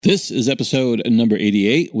This is episode number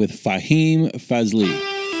 88 with Fahim Fazli.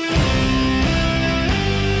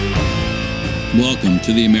 Welcome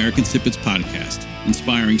to the American Snippets podcast,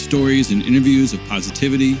 inspiring stories and interviews of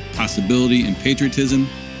positivity, possibility, and patriotism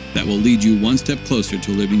that will lead you one step closer to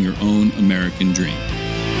living your own American dream.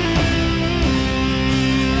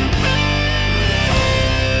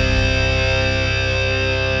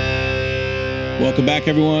 Welcome back,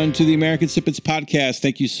 everyone, to the American Snippets podcast.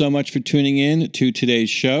 Thank you so much for tuning in to today's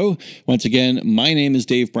show. Once again, my name is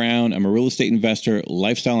Dave Brown. I'm a real estate investor,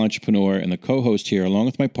 lifestyle entrepreneur, and the co-host here, along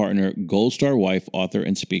with my partner, Gold Star wife, author,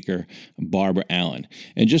 and speaker, Barbara Allen.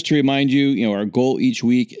 And just to remind you, our goal each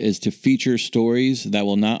week is to feature stories that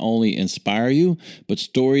will not only inspire you, but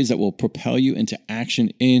stories that will propel you into action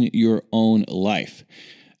in your own life.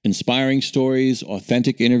 Inspiring stories,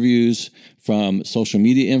 authentic interviews from social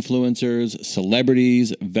media influencers,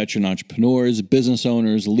 celebrities, veteran entrepreneurs, business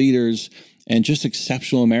owners, leaders, and just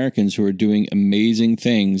exceptional Americans who are doing amazing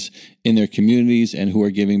things in their communities and who are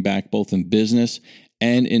giving back both in business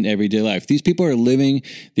and in everyday life. These people are living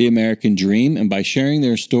the American dream, and by sharing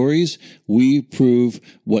their stories, we prove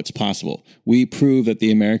what's possible. We prove that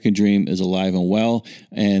the American dream is alive and well,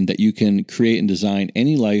 and that you can create and design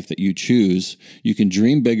any life that you choose. You can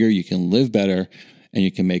dream bigger, you can live better, and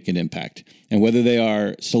you can make an impact. And whether they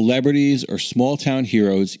are celebrities or small town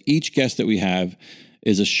heroes, each guest that we have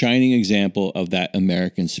is a shining example of that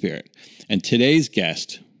American spirit. And today's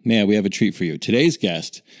guest, man, we have a treat for you. Today's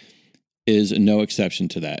guest is no exception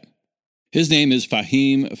to that. His name is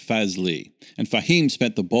Fahim Fazli, and Fahim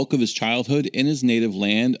spent the bulk of his childhood in his native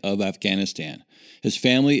land of Afghanistan. His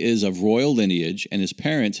family is of royal lineage, and his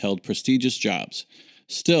parents held prestigious jobs.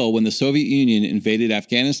 Still, when the Soviet Union invaded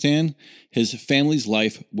Afghanistan, his family's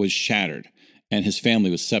life was shattered, and his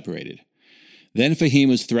family was separated. Then Fahim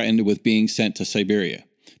was threatened with being sent to Siberia,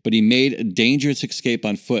 but he made a dangerous escape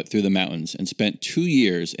on foot through the mountains and spent 2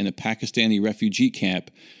 years in a Pakistani refugee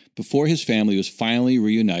camp before his family was finally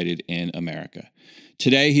reunited in America.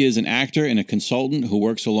 Today, he is an actor and a consultant who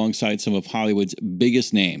works alongside some of Hollywood's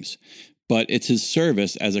biggest names, but it's his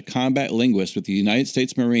service as a combat linguist with the United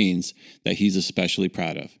States Marines that he's especially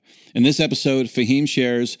proud of. In this episode, Fahim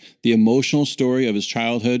shares the emotional story of his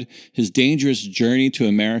childhood, his dangerous journey to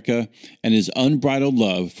America, and his unbridled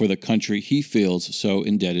love for the country he feels so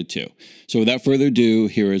indebted to. So without further ado,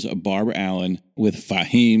 here is Barbara Allen with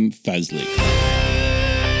Fahim Fazli.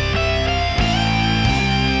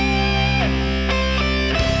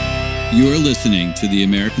 You're listening to the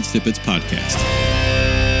American Snippets podcast.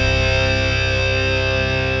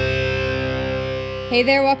 Hey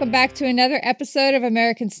there, welcome back to another episode of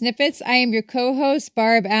American Snippets. I am your co-host,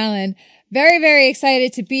 Barb Allen. Very, very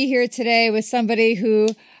excited to be here today with somebody who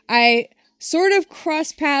I sort of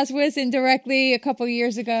crossed paths with indirectly a few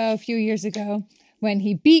years ago, when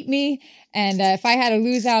he beat me. And if I had to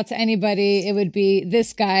lose out to anybody, it would be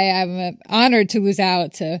this guy. I'm honored to lose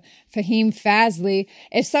out to Fahim Fazli.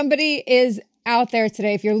 If somebody is out there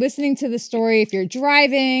today, if you're listening to the story, if you're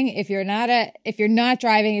driving, if you're not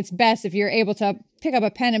driving, it's best if you're able to pick up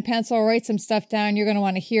a pen and pencil, write some stuff down. You're going to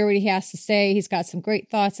want to hear what he has to say. He's got some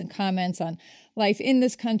great thoughts and comments on life in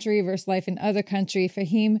this country versus life in other country.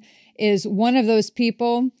 Fahim is one of those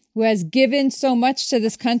people who has given so much to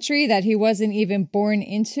this country that he wasn't even born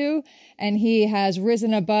into. And he has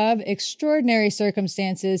risen above extraordinary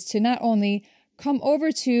circumstances to not only come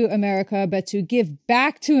over to America, but to give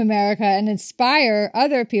back to America and inspire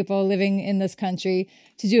other people living in this country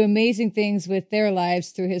to do amazing things with their lives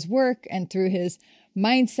through his work and through his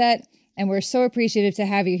mindset. And we're so appreciative to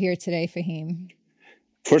have you here today, Fahim.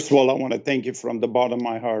 First of all, I want to thank you from the bottom of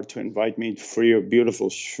my heart to invite me for your beautiful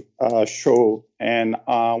show. And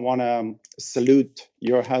I want to salute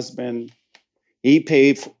your husband. He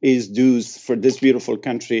paid his dues for this beautiful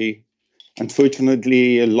country.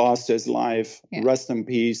 Unfortunately, he lost his life. Yeah. Rest in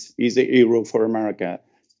peace. He's a hero for America.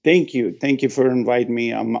 Thank you. Thank you for inviting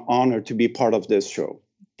me. I'm honored to be part of this show.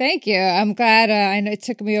 Thank you. I'm glad. I know it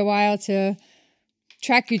took me a while to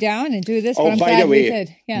track you down and do this, but I'm glad we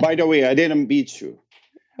did. Yeah. By the way, I didn't beat you.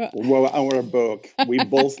 Well, our book, we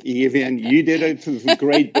both even. You did it. It was a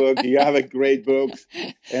great book. You have a great book.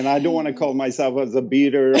 And I don't want to call myself as a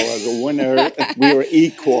beater or as a winner. We were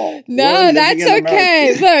equal. No, that's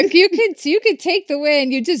okay. Look, you could take the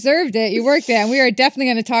win. You deserved it. You worked it. And we are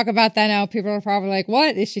definitely going to talk about that now. People are probably like,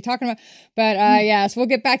 what is she talking about? But yeah, so we'll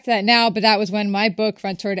get back to that now. But that was when my book,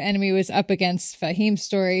 Frontier to Enemy, was up against Fahim's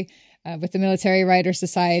story with the Military Writers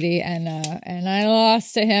Society. And I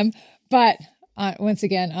lost to him. But once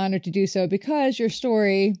again, honored to do so because your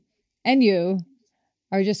story and you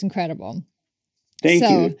are just incredible. Thank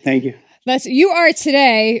you. you are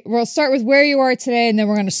today. We'll start with where you are today, and then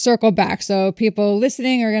we're going to circle back. So people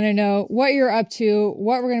listening are going to know what you're up to,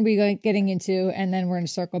 what we're going to be getting into, and then we're going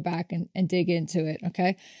to circle back and dig into it.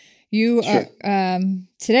 Okay. You Sure. are,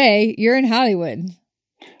 today you're in Hollywood.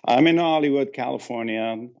 I'm in Hollywood,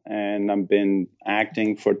 California, and I've been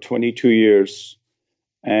acting for 22 years.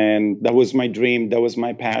 And that was my dream. That was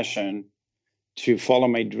my passion, to follow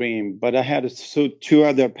my dream. But I had two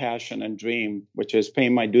other passion and dream, which is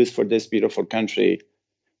paying my dues for this beautiful country.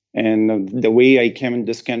 And the way I came in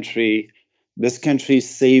this country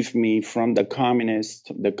saved me from the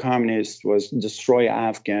communist. The communist was destroy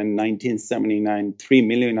Afghan, 1979, 3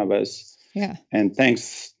 million of us. Yeah. And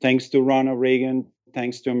thanks to Ronald Reagan,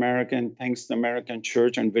 thanks to the American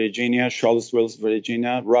Church in Virginia, Charlottesville,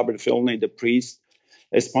 Virginia, Robert Filney, the priest,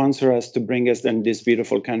 sponsor us to bring us in this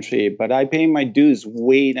beautiful country. But I pay my dues,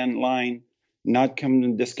 wait in line, not come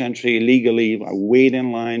to this country illegally, wait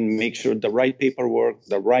in line, make sure the right paperwork,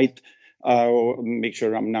 make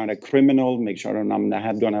sure I'm not a criminal, make sure I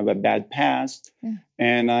don't have a bad past. Yeah.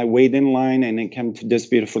 And I wait in line and then come to this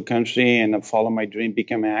beautiful country and I follow my dream,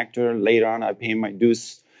 become an actor. Later on, I pay my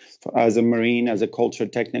dues as a Marine, as a culture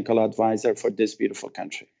technical advisor for this beautiful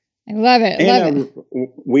country. I love it.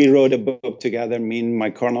 We wrote a book together, me and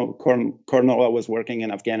my colonel I was working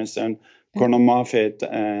in Afghanistan, Colonel Moffat,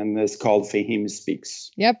 and it's called Fahim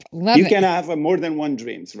Speaks. Yep, love it. You can have more than one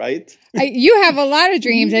dreams, right? You have a lot of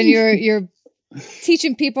dreams, and you're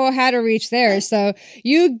teaching people how to reach theirs. So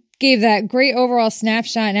you gave that great overall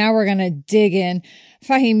snapshot. Now we're going to dig in.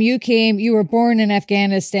 Fahim, you were born in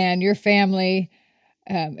Afghanistan. Your family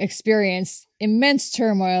experienced immense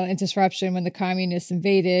turmoil and disruption when the communists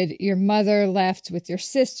invaded. Your mother left with your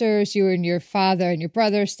sisters. You and your father and your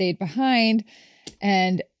brother stayed behind.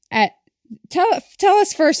 And tell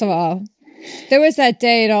us, first of all, there was that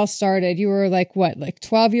day it all started. You were like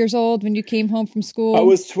 12 years old when you came home from school? I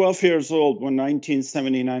was 12 years old when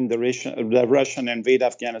 1979, the Russian invaded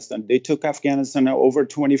Afghanistan. They took Afghanistan over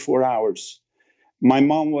 24 hours. My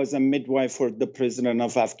mom was a midwife for the president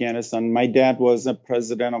of Afghanistan. My dad was a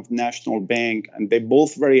president of National Bank, and they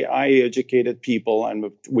both very high-educated people.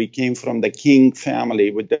 And we came from the King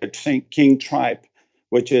family with the King tribe,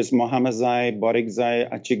 which is Mohammedzai,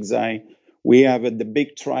 Barekzai, Achikzai. We have the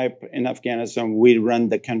big tribe in Afghanistan. We run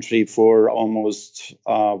the country for almost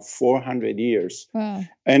 400 years. Wow.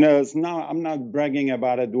 And I'm not bragging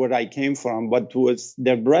about it, where I came from, but was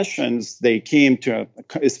the Russians, they came to,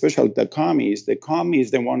 especially the commies. The commies,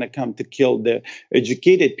 they want to come to kill the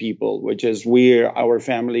educated people, which is where our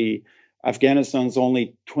family, Afghanistan's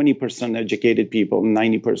only 20% educated people,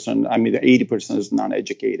 80% is not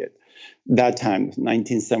educated. That time,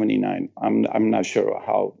 1979, I'm not sure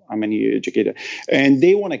how many educated, and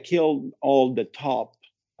they want to kill all the top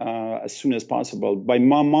as soon as possible. But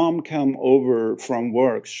my mom come over from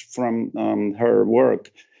work, her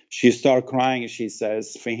work. She started crying. She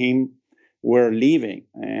says, "Fahim, we're leaving,"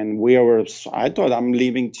 and I thought I'm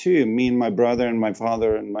leaving too. Me and my brother and my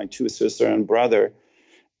father and my two sisters and brother.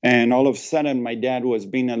 And all of a sudden, my dad was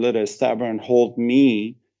being a little stubborn, hold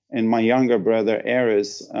me and my younger brother,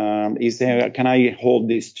 Aris. He said, "Can I hold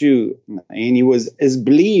these two?" And his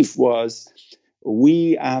belief was,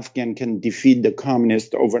 we Afghan can defeat the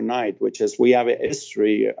communists overnight, which is, we have a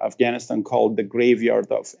history, Afghanistan called the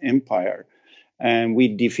graveyard of empire. And we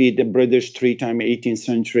defeat the British 3 times 18th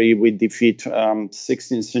century. We defeat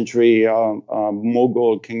 16th century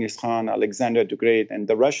Mughal, Genghis Khan, Alexander the Great, and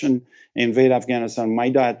the Russian invade Afghanistan. My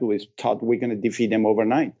dad was taught we're going to defeat them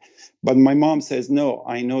overnight. But my mom says, no,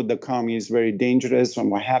 I know the commie is very dangerous,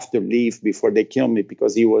 and I have to leave before they kill me,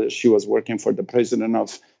 because she was working for the president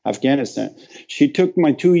of Afghanistan. She took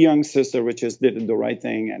my two young sisters, which is did the right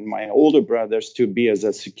thing, and my older brothers to be as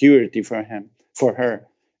a security for her.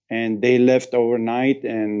 And they left overnight,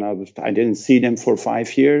 and I didn't see them for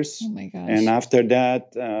 5 years. Oh my gosh. And after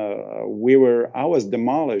that, I was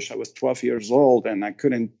demolished. I was 12 years old, and I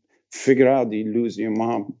couldn't figure out you lose your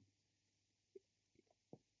mom.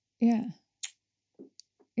 Yeah.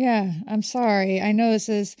 Yeah, I'm sorry. I know this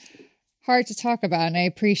is hard to talk about, and I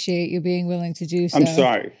appreciate you being willing to do so. I'm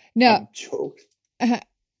sorry. No. I'm choked.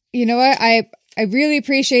 You know what? I really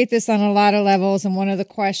appreciate this on a lot of levels. And one of the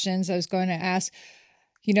questions I was going to ask,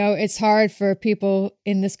 it's hard for people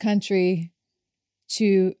in this country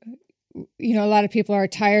to, a lot of people are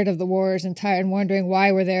tired of the wars and tired and wondering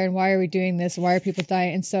why we're there and why are we doing this? Why are people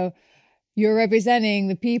dying? And so you're representing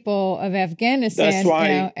the people of Afghanistan. That's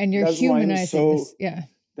why, and you're humanizing this. Yeah.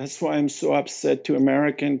 That's why I'm so upset to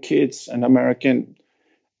American kids and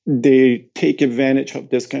they take advantage of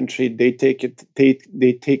this country. They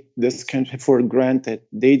take this country for granted.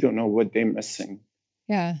 They don't know what they're missing.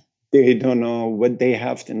 Yeah. They don't know what they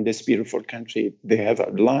have in this beautiful country. They have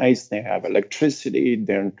lights, they have electricity,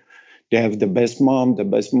 they have the best mom, the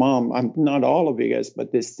best mom. I'm not all of you guys,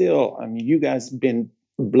 but they still, I mean, you guys been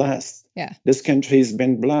blessed. Yeah. This country's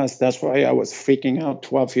been blessed. That's why I was freaking out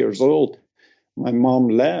 12 years old. My mom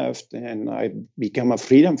left and I became a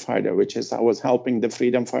freedom fighter, which is I was helping the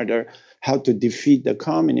freedom fighter how to defeat the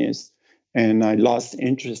communists. And I lost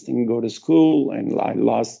interest in go to school, and I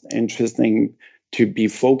lost interest in to be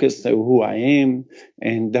focused on who I am.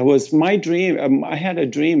 And that was my dream. I had a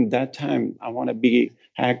dream that time. I want to be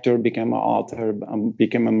actor, become an author,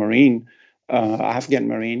 become a Marine, Afghan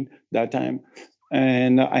Marine that time.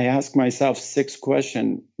 And I asked myself 6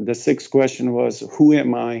 questions. The 6th question was, who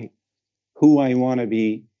am I? Who I want to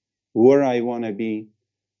be? Where I want to be?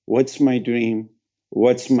 What's my dream?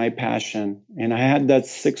 What's my passion? And I had that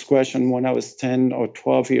 6th question when I was 10 or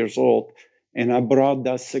 12 years old. And I brought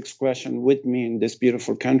that 6th question with me in this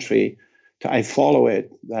beautiful country. I follow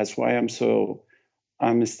it. That's why I'm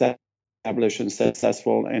established and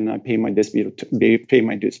successful, and I pay my dues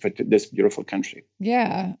for this beautiful country.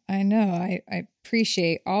 Yeah, I know. I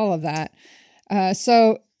appreciate all of that.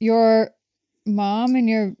 So your mom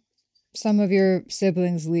and some of your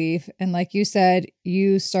siblings leave, and like you said,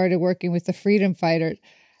 you started working with the freedom fighters.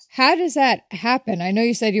 How does that happen? I know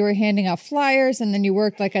you said you were handing out flyers, and then you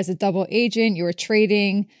worked like as a double agent. You were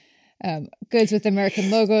trading goods with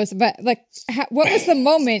American logos. But like, what was the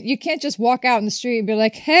moment? You can't just walk out in the street and be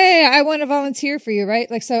like, "Hey, I want to volunteer for you,"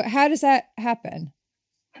 right? Like, so how does that happen?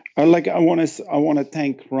 I want to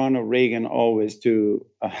thank Ronald Reagan always to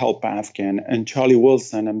help Afghan, and Charlie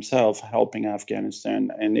Wilson himself helping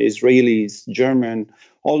Afghanistan, and Israelis, German,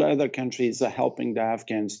 all the other countries are helping the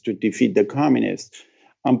Afghans to defeat the communists.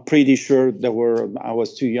 I'm pretty sure I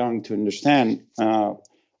was too young to understand. I'm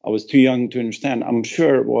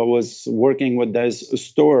sure I was working with this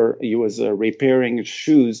store. He was repairing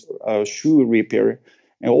shoes, shoe repair,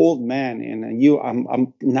 an old man. And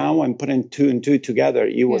I'm putting 2 and 2 together.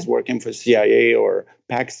 He was working for CIA or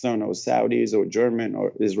Pakistan or Saudis or German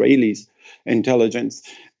or Israelis intelligence.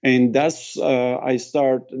 And that's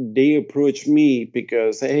they approached me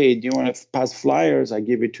because, hey, do you want to pass flyers? I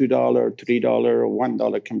give you $2, $3, or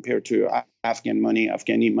 $1 compared to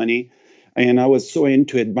Afghani money. And I was so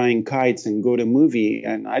into it, buying kites and go to movie.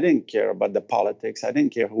 And I didn't care about the politics. I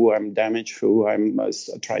didn't care who I'm damaged, who I'm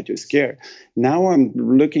try to scare. Now I'm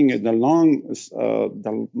looking at the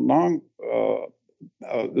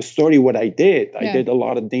story, what I did. Yeah. I did a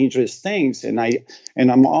lot of dangerous things, and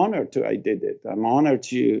I'm honored I did it. I'm honored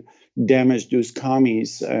to damage those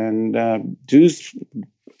commies and those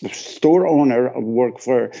store owner work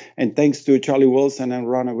for, and thanks to Charlie Wilson and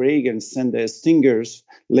Ronald Reagan, sent the Stingers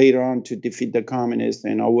later on to defeat the communists.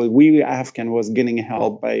 And we Afghan was getting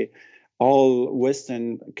help by all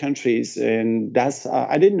Western countries, and that's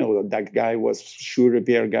I didn't know that guy was shoe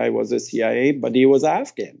repair guy was a CIA, but he was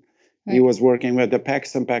Afghan. Right. He was working with the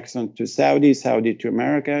Pakistan to Saudi to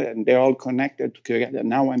America, and they're all connected together.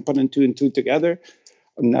 Now I'm putting 2 and 2 together,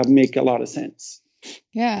 and that make a lot of sense.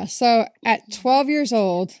 Yeah. So at 12 years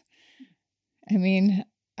old, I mean,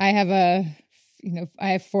 I have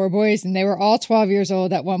 4 boys, and they were all 12 years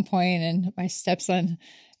old at one point, and my stepson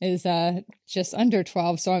is just under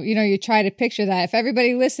 12. So, you try to picture that. If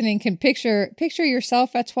everybody listening can picture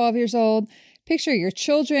yourself at 12 years old, picture your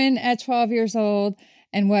children at 12 years old,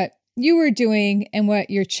 and what you were doing and what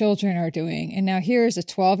your children are doing. And now here's a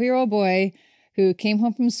 12-year-old boy who came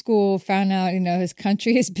home from school, found out, his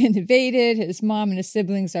country has been invaded. His mom and his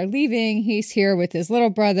siblings are leaving. He's here with his little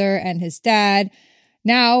brother and his dad,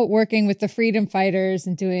 now working with the freedom fighters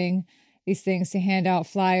and doing these things to hand out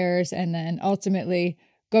flyers, and then ultimately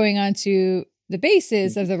going on to the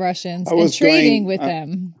bases of the Russians and trading with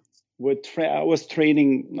them. I was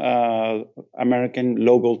trading American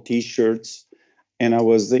logo T-shirts. And I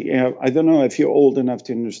was, I don't know if you're old enough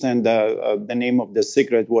to understand the name of the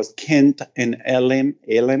cigarette was Kent and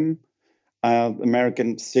Elim.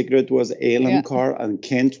 American cigarette was Elim car, and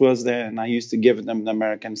Kent was there. And I used to give them the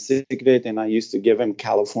American cigarette, and I used to give them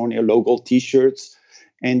California logo T-shirts.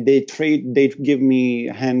 And they give me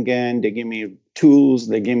handgun, they give me tools,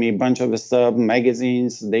 they give me a bunch of stuff,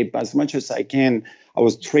 magazines. As much as I can, I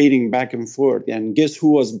was trading back and forth. And guess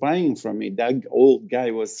who was buying from me? That old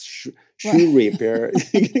guy was shoe repair.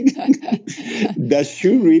 That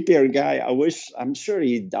shoe repair guy, I'm sure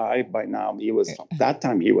he died by now. That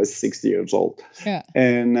time he was 60 years old. Yeah.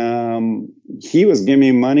 And he was giving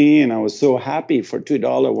me money, and I was so happy for $2,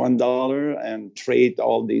 $1, and trade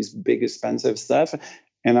all these big expensive stuff.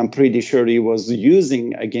 And I'm pretty sure he was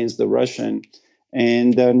using against the Russian.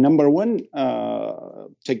 And the number one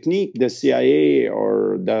technique the CIA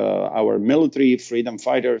or our military freedom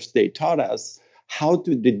fighters, they taught us how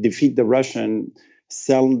to defeat the Russian,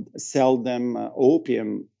 sell them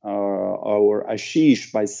opium or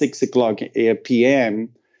hashish by 6 o'clock p.m.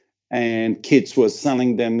 And kids was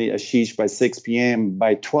selling them hashish by 6 p.m.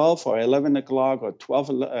 By 12 or 11 o'clock or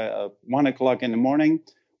 1 o'clock in the morning,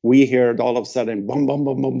 we heard all of a sudden, boom, boom,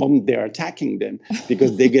 boom, boom, boom, they're attacking them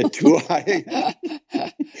because they get too high.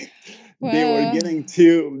 Wow. They were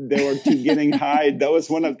getting high. That was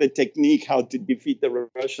one of the technique how to defeat the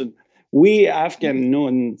Russian. We Afghan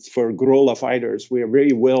known for guerrilla fighters. We're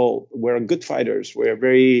good fighters. We're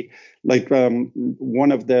very, like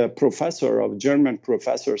one of the German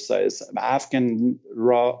professor says, Afghan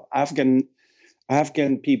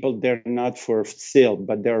people, they're not for sale,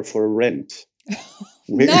 but they're for rent.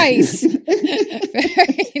 Nice.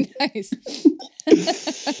 Very nice.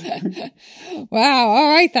 Wow. All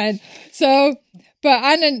right then. So,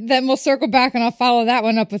 then we'll circle back and I'll follow that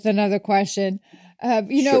one up with another question.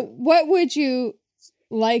 Sure. What would you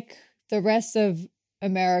like the rest of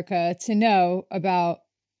America to know about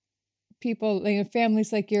people,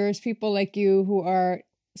 families like yours, people like you who are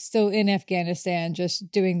still in Afghanistan,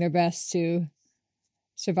 just doing their best to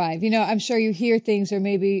survive? I'm sure you hear things, or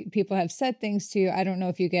maybe people have said things to you. I don't know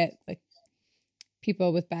if you get like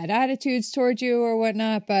people with bad attitudes towards you or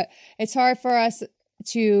whatnot, but it's hard for us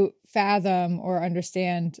to fathom or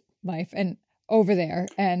understand life and over there,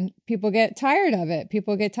 and people get tired of it.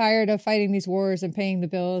 People get tired of fighting these wars and paying the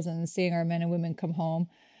bills and seeing our men and women come home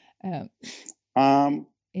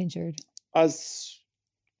injured. As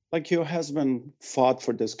like your husband fought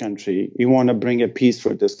for this country, you want to bring a peace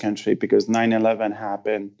for this country because 9/11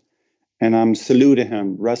 happened, and I'm saluting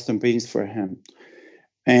him. Rest in peace for him.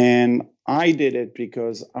 And I did it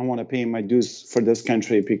because I want to pay my dues for this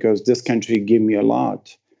country because this country gave me a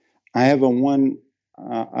lot. I have one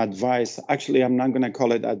advice. Actually, I'm not going to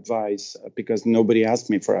call it advice because nobody asked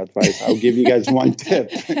me for advice. I'll give you guys one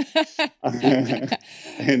tip.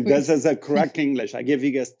 And this is a correct English. I give you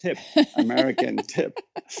guys tip, American tip.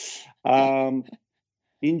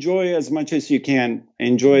 Enjoy as much as you can.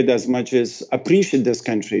 Enjoy it as much as appreciate this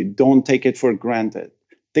country. Don't take it for granted.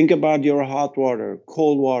 Think about your hot water,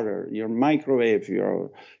 cold water, your microwave, your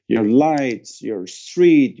lights, your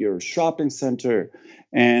street, your shopping center.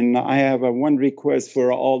 And I have one request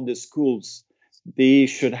for all the schools. They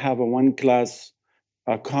should have one class,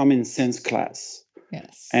 a common sense class.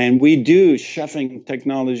 Yes. And we do shoving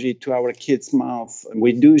technology to our kids' mouth.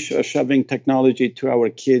 We do shoving technology to our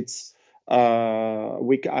kids.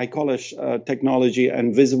 I call it technology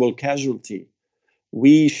invisible casualty.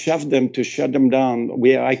 We shove them to shut them down.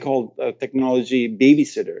 I call technology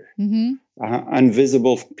babysitter,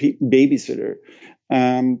 invisible babysitter.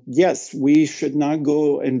 Yes, we should not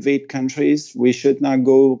go invade countries. We should not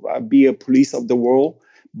go be a police of the world.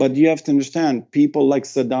 But you have to understand, people like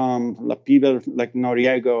Saddam, people like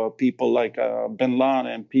Noriega, people like Bin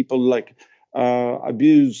Laden, people like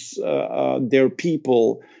abuse their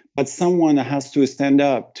people. But someone has to stand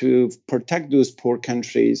up to protect those poor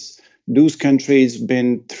countries. Those countries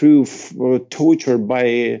been through torture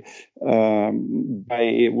by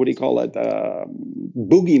what do you call it,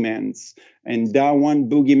 boogeymans. And that one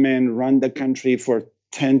boogeyman run the country for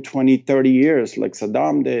 10, 20, 30 years, like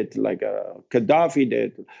Saddam did, like Gaddafi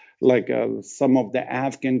did, like some of the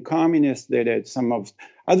Afghan communists did it, some of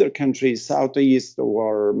other countries, Southeast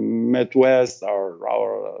or Midwest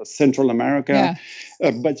or Central America.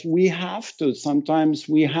 Yeah. But sometimes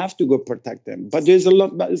we have to go protect them. But there's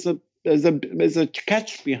a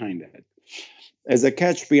catch behind it. As a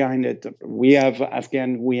catch behind it, we have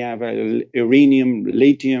uranium,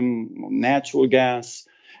 lithium, natural gas,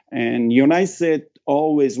 and United States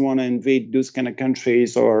always want to invade those kind of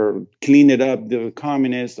countries or clean it up, the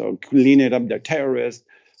communists, or clean it up, the terrorists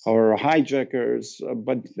or hijackers.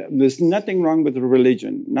 But there's nothing wrong with the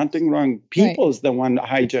religion. Nothing wrong. People is the one that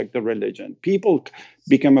hijack the religion. People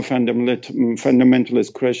become a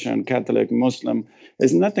fundamentalist Christian, Catholic, Muslim.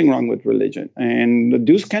 There's nothing wrong with religion. And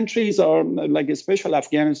those countries are, like especially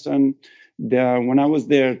Afghanistan, when I was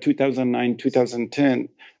there, 2009, 2010,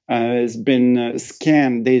 has been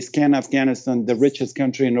scanned. They scan Afghanistan, the richest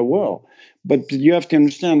country in the world. But you have to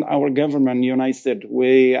understand, our government, United States,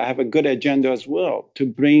 we have a good agenda as well to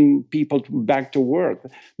bring people back to work,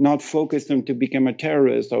 not focus them to become a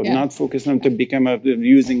terrorist or not focus them to become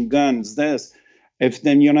using guns. If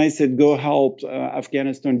then United States go help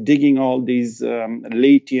Afghanistan digging all these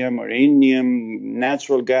lithium or uranium,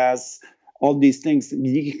 natural gas, all these things,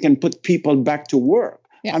 you can put people back to work.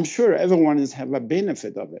 Yeah. I'm sure everyone has a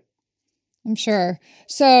benefit of it. I'm sure.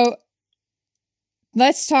 So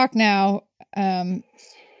let's talk now.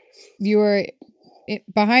 You were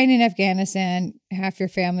behind in Afghanistan, half your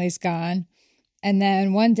family's gone. And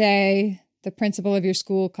then one day, the principal of your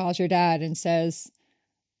school calls your dad and says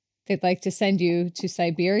they'd like to send you to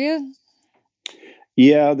Siberia.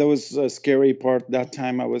 Yeah, that was a scary part. That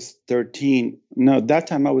time I was 13. No, that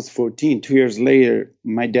time I was 14. 2 years later,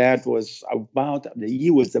 my dad was about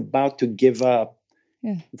to give up,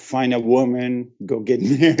 find a woman, go get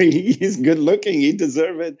married. He's good looking. He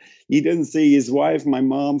deserved it. He didn't see his wife, my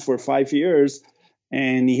mom, for 5 years.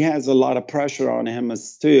 And he has a lot of pressure on him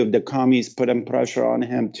as too. The commies put him pressure on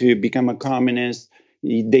him to become a communist.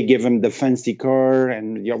 They give him the fancy car.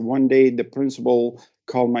 And one day the principal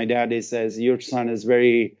called my dad. He says, your son is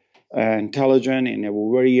very intelligent and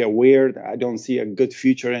very aware. I don't see a good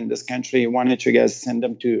future in this country. Why don't you guys send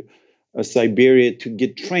him to Siberia to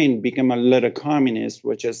get trained, become a little communist,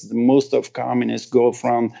 which is most of communists go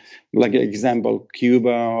from, like example, Cuba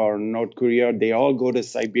or North Korea. They all go to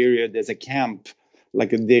Siberia. There's a camp.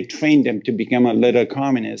 Like they trained them to become a little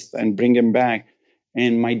communist and bring them back.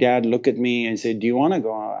 And my dad looked at me and said, do you want to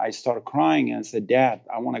go? I started crying and I said, Dad,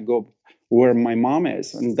 I want to go where my mom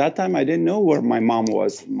is. And that time I didn't know where my mom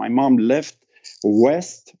was. My mom left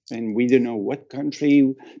west and we didn't know what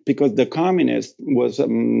country, because the communists was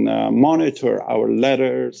monitor our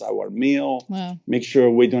letters, our mail, make sure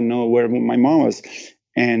we don't know where my mom was.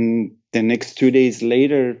 And the next 2 days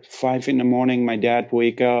later, 5 a.m, my dad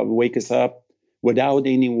wake us up without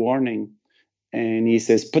any warning. And he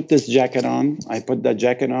says, put this jacket on. I put that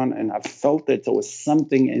jacket on and I felt that there was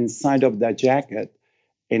something inside of that jacket.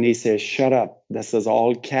 And he says, shut up. This is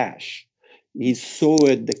all cash. He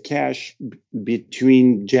sewed the cash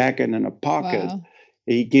between jacket and a pocket. Wow.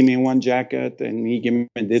 He gave me one jacket and he gave me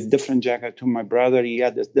this different jacket to my brother. He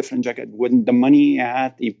had this different jacket. When the money he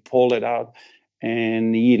had, he pulled it out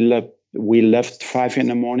and we left 5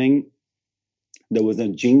 a.m. There was a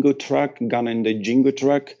Jingo truck, got in the Jingo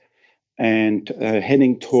truck and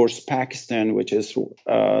heading towards Pakistan, which is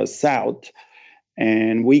south.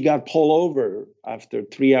 And we got pulled over after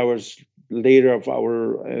 3 hours later of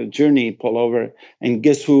our journey, pulled over. And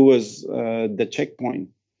guess who was the checkpoint?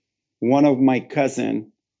 One of my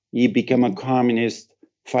cousin, he became a communist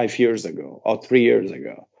 5 years ago or 3 years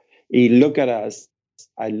ago. He looked at us.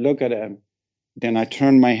 I look at him. Then I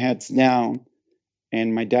turn my head down.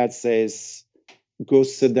 And my dad says, go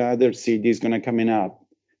sit the other seat. He's going to come in up.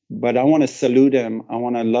 But I want to salute him. I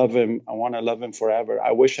want to love him. I want to love him forever.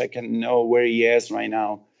 I wish I can know where he is right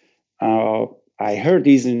now. I heard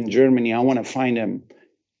he's in Germany. I want to find him.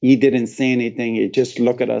 He didn't say anything. He just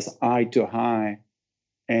looked at us eye to eye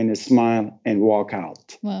and smile and walk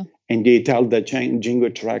out. Wow. And they tell the Jingo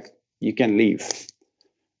truck, you can leave.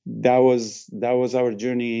 That was our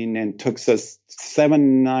journey, and took us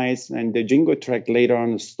 7 nights. And the Jingo truck later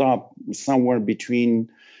on stopped somewhere between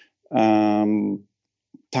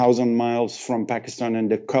 1,000 miles from Pakistan and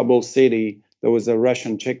the Kabul city. There was a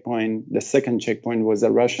Russian checkpoint. The second checkpoint was a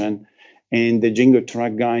Russian. And the Jingo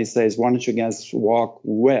truck guy says, why don't you guys walk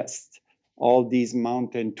west? All these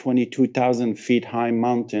mountain, 22,000 feet high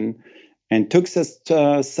mountain. And took us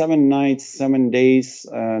 7 nights, 7 days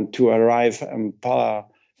to arrive in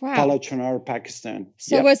Palachanar, Pakistan.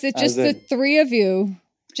 So was it just the three of you?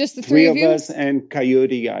 Just the three of you? 3 of us and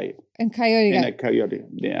Coyote guy. And Coyote guy. And a Coyote,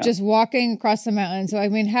 yeah. Just walking across the mountain. So, I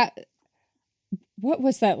mean, what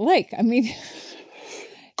was that like? I mean...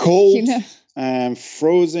 Cold and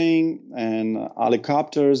frozen, and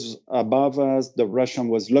helicopters above us. The Russian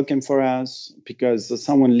was looking for us because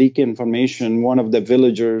someone leaked information. One of the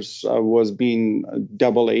villagers was being a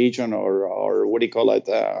double agent or what do you call it?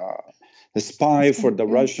 A spy for the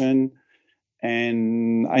Russian.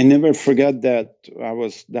 And I never forget that I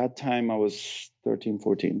was 13,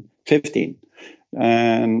 14, 15.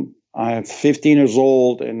 And I'm 15 years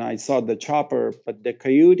old and I saw the chopper, but the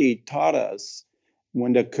Coyote taught us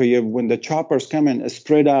when the choppers come in,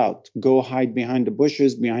 spread out, go hide behind the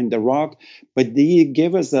bushes, behind the rock. But they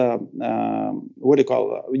give us a, what do you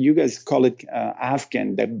call it? You guys call it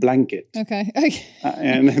Afghan, the blanket. Okay.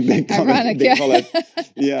 And they call it,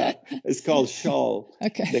 yeah, it's called shawl.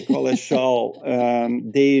 Okay. They call it shawl.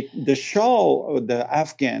 The shawl, the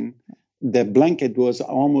Afghan, the blanket was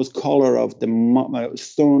almost color of the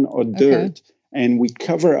stone or dirt. Okay. And we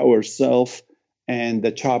cover ourselves. And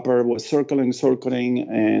the chopper was circling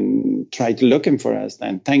and tried looking for us.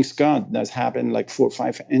 And thanks God, that's happened like 4 or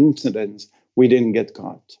 5 incidents. We didn't get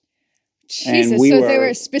caught. Jesus, so they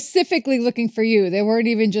were specifically looking for you. They weren't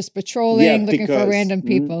even just patrolling, looking for random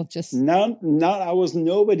people. I was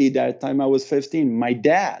nobody that time. I was 15. My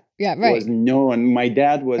dad was known. My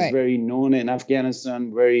dad was very known in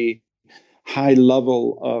Afghanistan, very high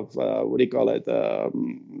level of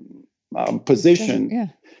position. Yeah.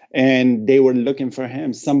 And they were looking for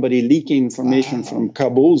him. Somebody leaking information from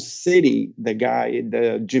Kabul city. The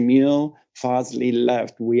Jamil Fazli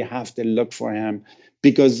left. We have to look for him,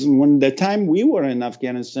 because when the time we were in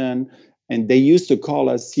Afghanistan, and they used to call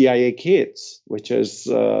us CIA kids, which is,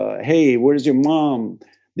 hey, where's your mom?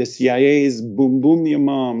 The CIA is boom, boom, your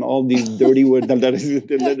mom. All these dirty words. The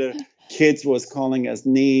little kids was calling us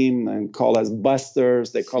name and call us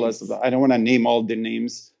busters. They call us, I don't want to name all the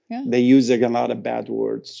names. Yeah. They use a lot of bad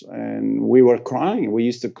words, and we were crying. We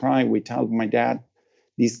used to cry. We told my dad,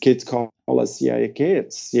 these kids call us CIA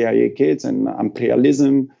kids, and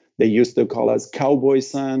imperialism. They used to call us cowboy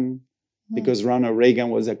son, because Ronald Reagan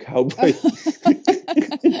was a cowboy.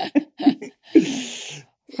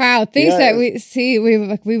 Wow, things that we see,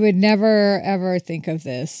 we would never ever think of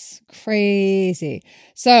this. Crazy.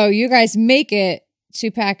 So you guys make it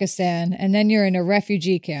to Pakistan, and then you're in a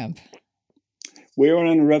refugee camp. We were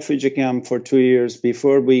in a refugee camp for 2 years.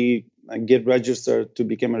 Before we get registered to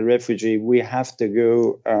become a refugee, we have to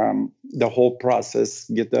go the whole process,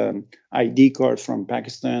 get an ID card from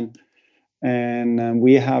Pakistan. And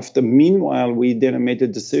we have to, meanwhile, we didn't make the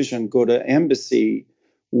decision, go to embassy.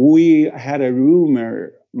 We had a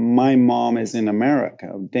rumor my mom is in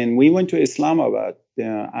America. Then we went to Islamabad,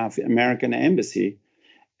 the American embassy.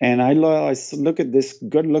 And I look at this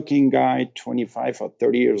good-looking guy, 25 or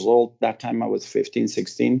 30 years old. That time I was 15,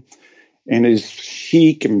 16. And he's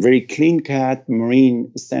chic and very clean-cut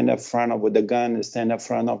Marine, stand up front with a gun, stand up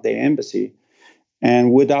front of the embassy.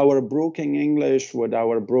 And with our broken English, with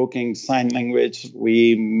our broken sign language,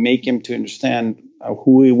 we make him to understand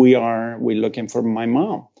who we are. We're looking for my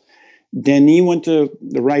mom. Then he went to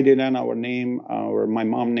write it down, our name, my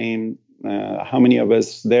mom name, how many of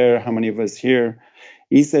us there, how many of us here.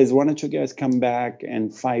 He says, why don't you guys come back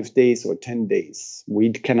in 5 days or 10 days?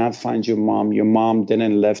 We cannot find your mom. Your mom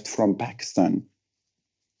didn't left from Pakistan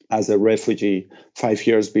as a refugee 5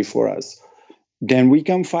 years before us. Then we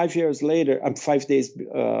come 5 years later, 5 days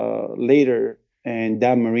later, and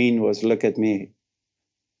that Marine was look at me,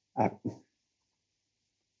 a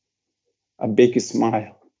big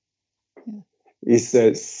smile. Yeah. He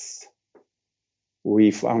says,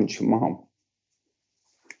 we found your mom.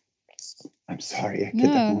 I'm sorry, I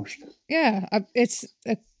get emotional. Yeah, it's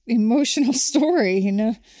an emotional story, you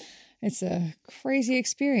know. It's a crazy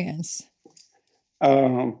experience.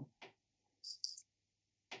 5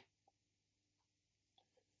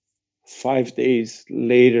 days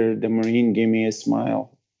later, the Marine gave me a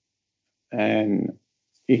smile. And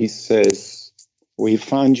he says, we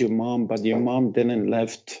found your mom, but your mom didn't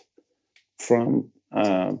left from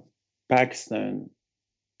Pakistan.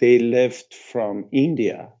 They left from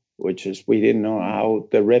India, which is, we didn't know how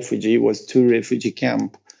the refugee was 2 refugee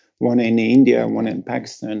camp, one in India, one in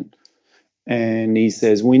Pakistan. And he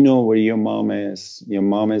says, we know where your mom is. Your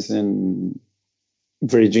mom is in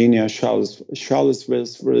Virginia, Charlottesville,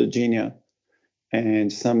 Virginia.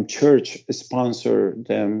 And some church sponsored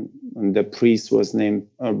them. And the priest was named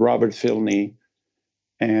Robert Filney.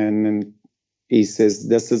 And he says,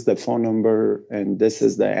 this is the phone number and this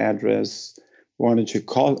is the address. Why don't you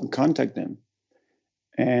contact them?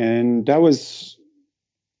 And that was,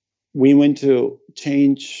 we went to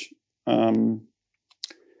change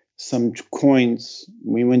some coins.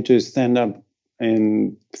 We went to stand up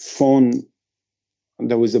and phone.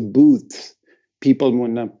 There was a booth. People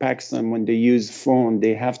in Pakistan, when they use phone,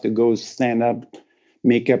 they have to go stand up,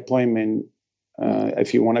 make an appointment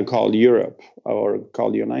if you want to call Europe or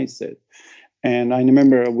call the United States. And I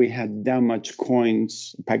remember we had that much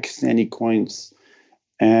coins, Pakistani coins,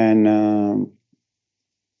 and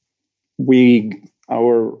we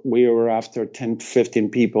were after 10,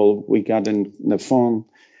 15 people. We got in the phone,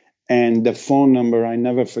 and the phone number, I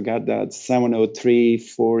never forgot that,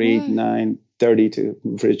 703-489-32,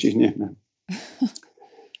 Virginia.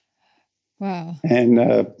 Wow.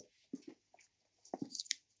 And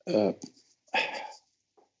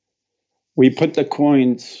we put the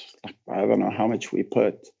coins, I don't know how much we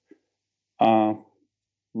put. My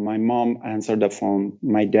mom answered the phone.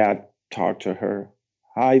 My dad talked to her.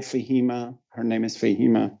 Hi, Fahima. Her name is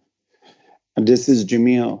Fahima. And this is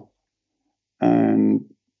Jamil. And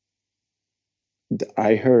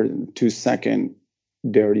I heard 2 seconds,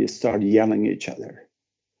 they already started yelling at each other.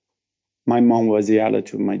 My mom was yelling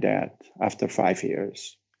to my dad after 5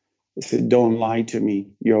 years. He said, don't lie to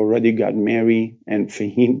me. You already got married and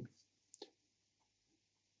Fahim.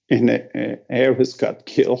 And Harris got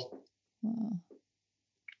killed. Wow.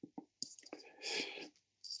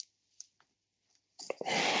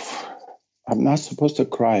 I'm not supposed to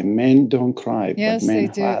cry. Men don't cry, Yes, but men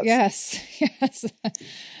they do. have. Yes, yes.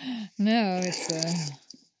 No,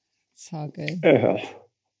 it's all good.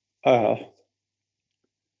 Uh,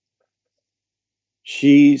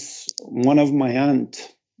 she's one of my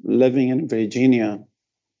aunt living in Virginia.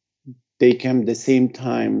 They came the same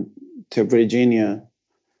time to Virginia.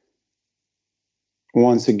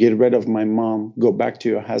 Wants to get rid of my mom. Go back to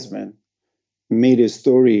your husband. Made a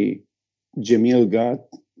story. Jamil got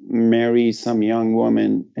married some young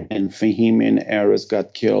woman, and Fahim and Aris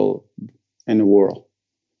got killed in the war.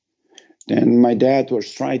 Then my dad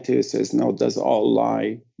was trying to says, no, that's all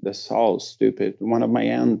lie. That's all stupid. One of my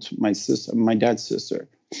aunt, my sister, my dad's sister.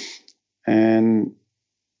 And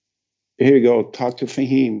here you go, talk to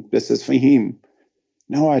Fahim. This is Fahim.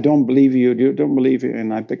 No, I don't believe you. You don't believe you.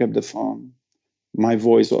 And I pick up the phone. My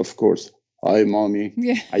voice, of course. Hi, mommy.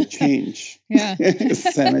 Yeah. I changed. Yeah.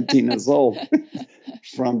 17 years old.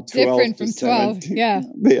 From 12 Different to from 12. 17. Yeah.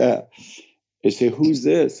 Yeah. They say, who's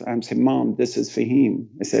this? I'm saying, Mom, this is Fahim.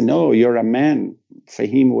 I said, no, you're a man.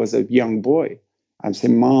 Fahim was a young boy. I'm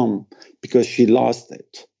saying, Mom, because she lost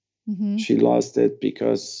it. Mm-hmm. She lost it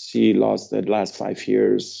because she lost the last 5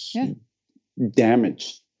 years. Yeah.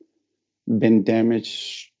 Damaged. Been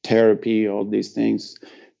damaged, therapy, all these things.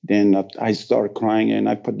 Then I start crying and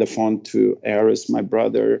I put the phone to Aris, my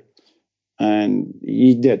brother. And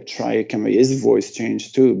he did try. His voice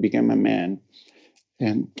changed too, became a man.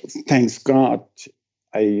 And thanks God,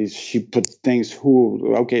 she put things,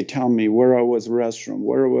 okay, tell me, where was the restroom?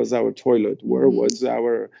 Where was our toilet? Where was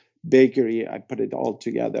our bakery? I put it all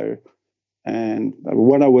together. And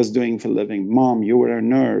what I was doing for a living. Mom, you were a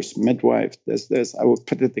nurse, midwife, this. I would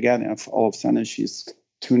put it together. And all of a sudden, she's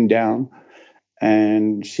tuned down.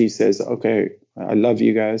 And she says, okay, I love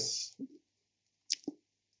you guys.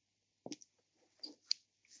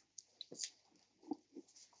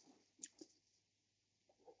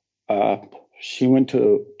 She went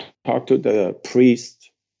to talk to the priest,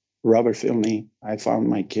 Robert Finley. I found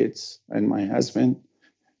my kids and my husband.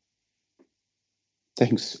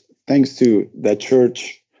 Thanks to the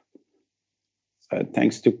church,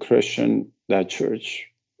 thanks to Christian, that church,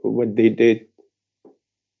 what they did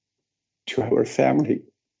to our family.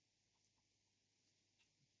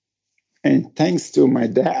 And thanks to my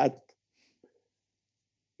dad,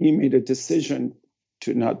 he made a decision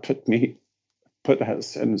to not put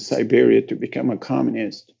us in Siberia to become a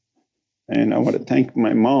communist. And I want to thank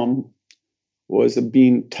my mom, was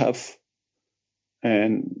being tough.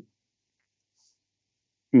 And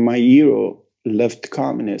my hero left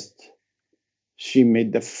communist. She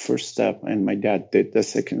made the first step and my dad did the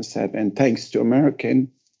second step. And thanks to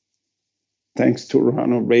American, thanks to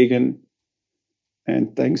Ronald Reagan,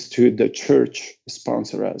 and thanks to the church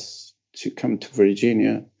sponsor us to come to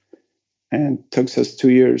Virginia. And took us 2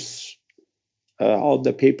 years, all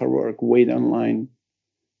the paperwork, wait online,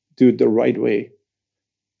 do the right way,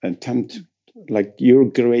 attempt like your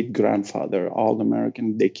great grandfather, all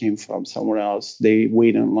American, they came from somewhere else. They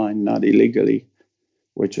wait in line, not illegally,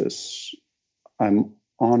 which is, I'm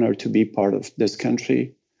honored to be part of this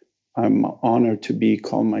country. I'm honored to be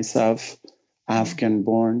called myself Afghan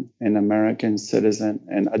born, an American citizen,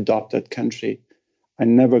 and adopted country. I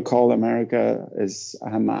never call America as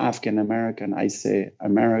I'm Afghan American. I say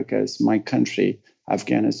America is my country.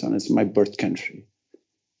 Afghanistan is my birth country.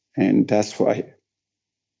 And that's why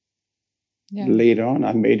later on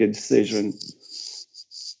I made a decision.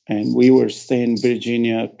 And we were staying in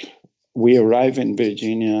Virginia. We arrived in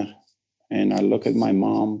Virginia and I look at my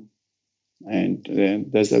mom and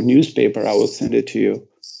there's a newspaper. I will send it to you.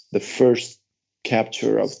 The first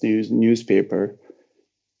capture of the newspaper.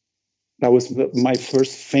 That was my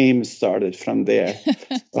first fame started from there.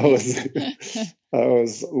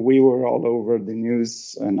 We were all over the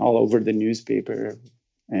news and all over the newspaper.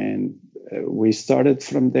 And we started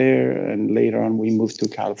from there. And later on, we moved to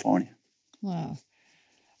California. Wow.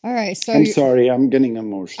 All right. So I'm sorry, I'm getting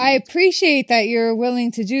emotional. I appreciate that you're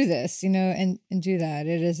willing to do this, and do that.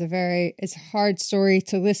 It is it's a hard story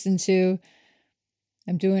to listen to.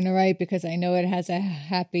 I'm doing it right because I know it has a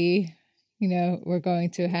happy, we're going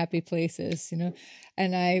to happy places,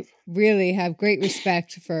 and I really have great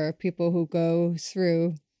respect for people who go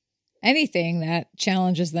through anything that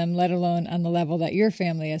challenges them, let alone on the level that your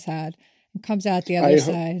family has had, and comes out the other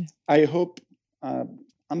side. I hope,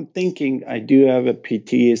 I'm thinking I do have a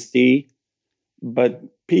PTSD, but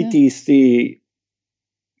PTSD,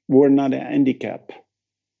 we're not a handicap.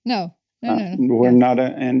 No. We're not a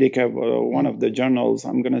handicap. One of the journals,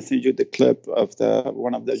 I'm going to send you the clip of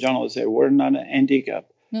one of the journals say, we're not a handicap.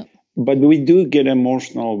 No. But we do get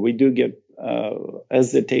emotional. We do get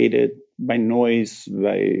hesitated. noise,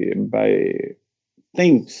 by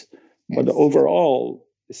things. But Yes. overall,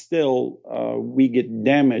 still, we get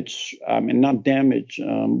damaged. Not damage.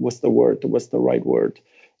 What's the word? What's the right word?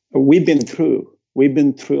 We've been through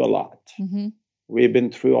a lot. Mm-hmm. We've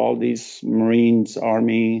been through all these Marines,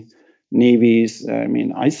 Army, Navies. I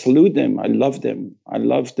mean, I salute them. I love them. I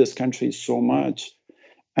love this country so much.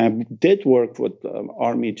 I did work with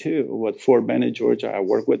Army too, with Fort Benning, Georgia. I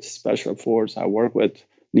work with Special Force. I work with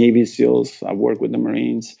Navy SEALs. I work with the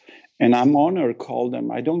Marines. And I'm honored to call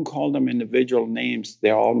them. I don't call them individual names.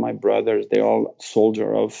 They're all my brothers. They're all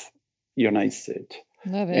soldier of United States.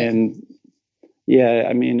 Love it. And yeah,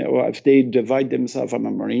 I mean, if they divide themselves, I'm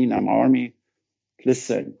a Marine, I'm Army,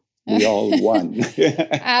 listen, we all won. You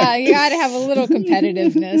got to have a little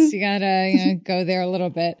competitiveness. You got to go there a little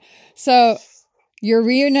bit. So you're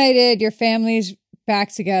reunited, your family's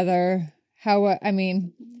back together.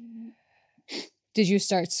 Did you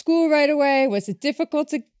start school right away? Was it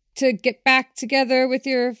difficult to get back together with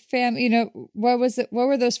your family? What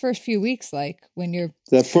were those first few weeks like when you're...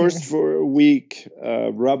 The first week,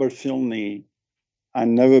 Robert Finley, I've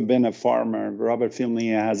never been a farmer. Robert Finley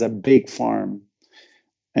has a big farm.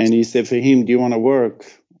 And he said, Fahim, do you want to work?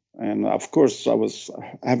 And of course, I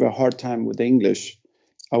have a hard time with English.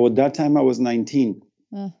 That time I was 19.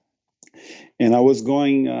 And I was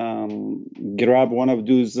going grab one of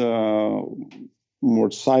those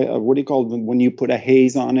what do you call them when you put a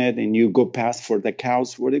haze on it and you go past for the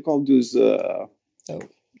cows? What do you call those?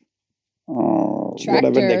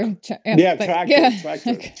 Tractor. Tractor.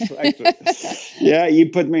 Yeah, he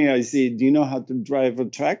put me, I said, do you know how to drive a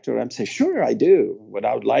tractor? I'm saying, sure, I do,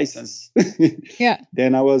 without license. Yeah.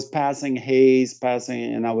 Then I was passing,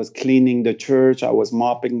 and I was cleaning the church. I was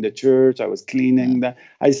mopping the church. I was cleaning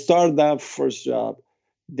I started that first job.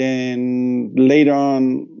 Then later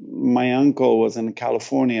on, my uncle was in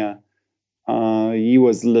California. He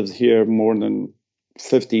lives here more than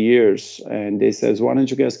 50 years, and they says, why don't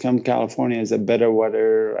you guys come to California? It's a better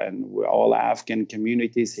weather, and we're all Afghan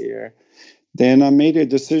communities here. Then I made a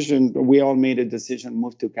decision. We all made a decision,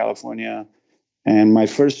 moved to California. And my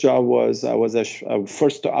first job was I was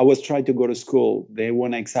trying to go to school. They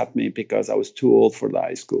wouldn't accept me because I was too old for the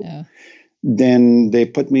high school. Yeah. Then they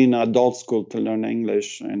put me in adult school to learn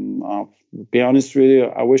English. And to be honest with you,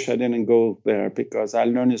 I wish I didn't go there because I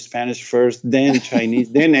learned Spanish first, then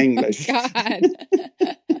Chinese, then English. God.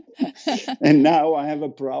 And now I have a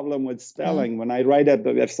problem with spelling. When I write it,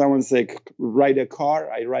 if someone says write a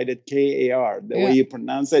car, I write it K-A-R. The way you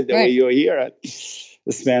pronounce it, the way you hear it.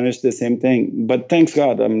 The Spanish, the same thing. But thanks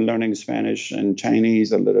God, I'm learning Spanish and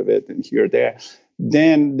Chinese a little bit and here there.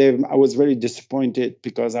 Then I was very disappointed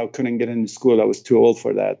because I couldn't get into school. I was too old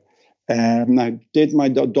for that. I did my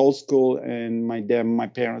adult school, and my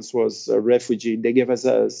parents was a refugee. They gave us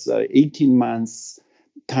 18 months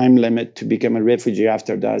time limit to become a refugee.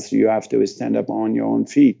 After that, so you have to stand up on your own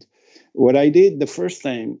feet. What I did the first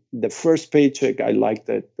paycheck, I liked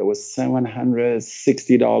it. There was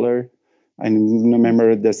 $760. I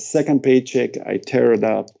remember the second paycheck, I tear it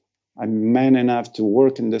up. I'm man enough to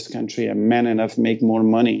work in this country. I'm man enough to make more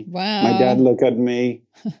money. Wow. My dad looked at me.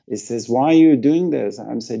 He says, why are you doing this?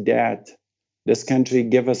 I said, Dad, this country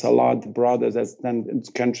give us a lot of brothers that's done in this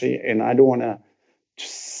country, and I don't want to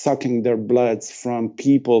sucking their bloods from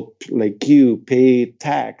people like you, pay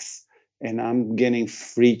tax, and I'm getting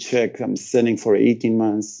free check. I'm sitting for 18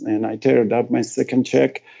 months, and I teared up my second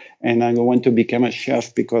check, and I went to become a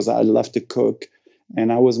chef because I love to cook. And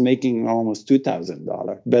I was making almost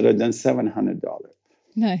 $2,000, better than $700.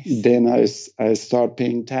 Nice. Then I start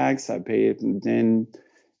paying tax. I pay it, and then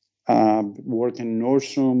working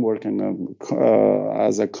Nordstrom, working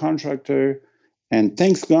as a contractor. And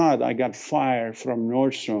thanks God, I got fired from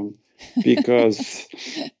Nordstrom because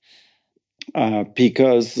I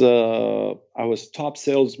was top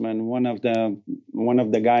salesman. One of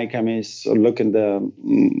the guy came in, look at the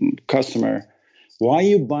customer. Why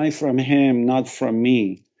you buy from him, not from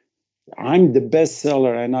me? I'm the best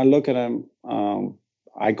seller. And I look at him,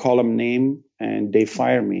 I call him name, and they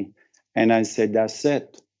fire me. And I said, that's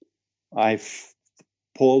it. I've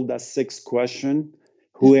pulled that sixth question.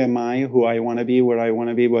 Who am I? Who I want to be? Where I want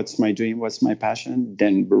to be? What's my dream? What's my passion?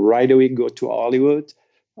 Then right away go to Hollywood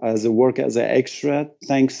work as an extra.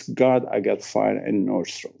 Thanks God I got fired in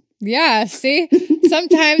Nordstrom. Yeah, see?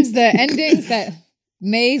 Sometimes the endings that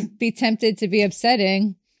may be tempted to be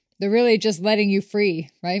upsetting, they're really just letting you free,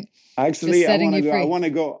 right? Actually, I want to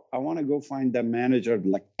go find the manager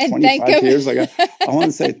like and 25 years ago. I want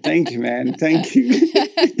to say thank you, man. Thank you.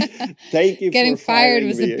 Thank you. Getting for fired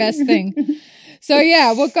was me. the best thing. So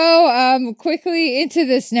yeah, we'll go quickly into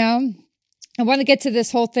this now. I want to get to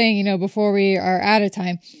this whole thing, before we are out of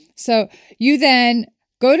time. So you then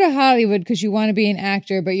go to Hollywood because you want to be an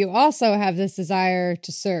actor, but you also have this desire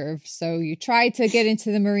to serve. So you tried to get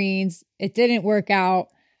into the Marines. It didn't work out.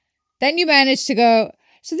 Then you managed to go.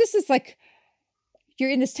 So this is like,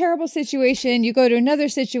 you're in this terrible situation. You go to another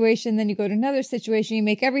situation, then you go to another situation. You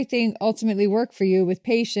make everything ultimately work for you with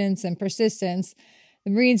patience and persistence.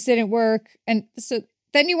 The Marines didn't work. And so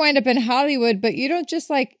then you wind up in Hollywood, but you don't just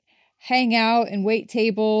like hang out and wait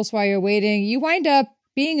tables while you're waiting. You wind up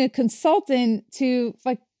being a consultant to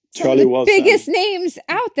like some of the biggest names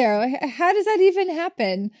out there. How does that even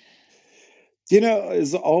happen?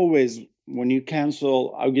 As always, when you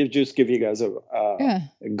cancel, I'll just give you guys a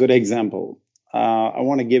good example. I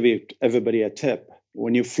want to give everybody a tip.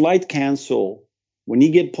 When you flight cancel, when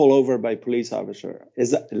you get pulled over by a police officer,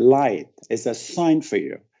 it's a light. It's a sign for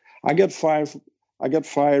you. I got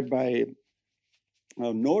fired by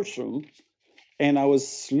Nordstrom, and I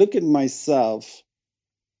was looking at myself,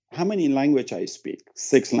 how many languages I speak?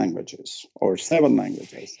 6 languages or 7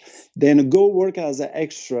 languages. Then go work as an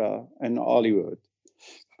extra in Hollywood,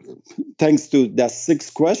 thanks to that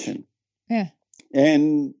 6th question. Yeah.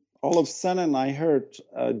 And all of a sudden I heard,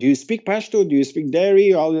 do you speak Pashto? Do you speak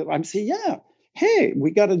Dari? I'm saying, yeah. Hey,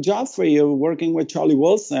 we got a job for you working with Charlie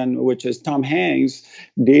Wilson, which is Tom Hanks.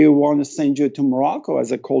 They want to send you to Morocco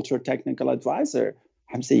as a culture technical advisor.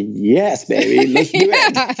 I'm saying, yes, baby, let's do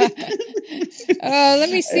it. Let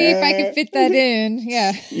me see if I can fit that in.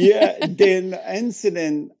 Yeah. Yeah. Then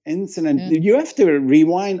incident. You have to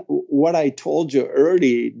rewind what I told you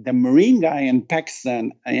early. The Marine guy in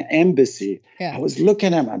Pakistan embassy. Yeah. I was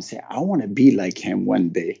looking at him. I'm saying, I want to be like him one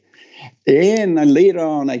day. And later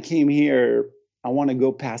on, I came here. I want to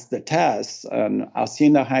go pass the test in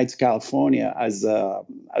Hacienda Heights, California, as a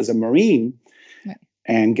Marine. Right.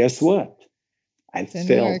 And guess what? I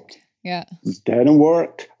failed. Work. Yeah. Didn't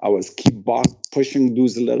work. I was keep pushing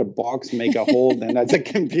those little box, make a hole. Then at the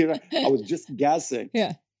computer, I was just guessing.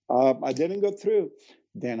 Yeah. I didn't go through.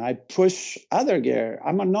 Then I push other gear.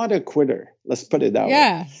 I'm not a quitter. Let's put it that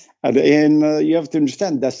way. And you have to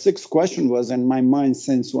understand that 6th question was in my mind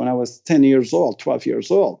since when I was 10 years old, 12 years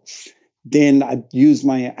old. Then I use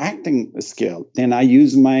my acting skill. Then I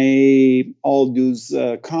use all those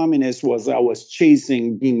communists I was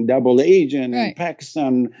chasing, being double agent in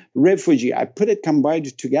Pakistan, refugee. I put it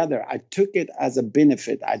combined together. I took it as a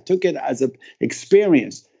benefit. I took it as an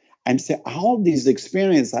experience. And say, all these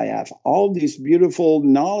experience I have, all this beautiful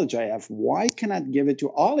knowledge I have, why cannot give it to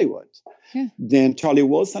Hollywood? Yeah. Then Charlie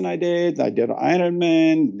Wilson I did Iron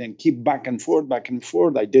Man, then keep back and forth.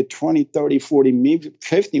 I did 20, 30, 40,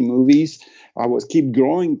 50 movies. I was keep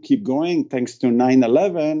going. Thanks to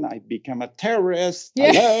 9/11, I became a terrorist.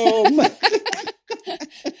 Yeah. Hello.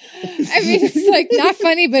 I mean, it's like not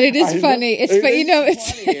funny, but it is funny. It's funny.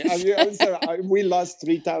 We lost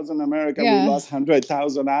 3,000 Americans. Yeah. We lost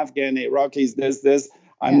 100,000 Afghan, Iraqis. This.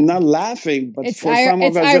 I'm not laughing, but for some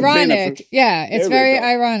of us, it's ironic. Yeah, it's very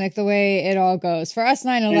ironic the way it all goes. For us,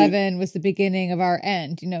 9/11 was the beginning of our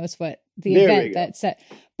end. It's what the event that set.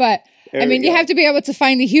 But I mean, you have to be able to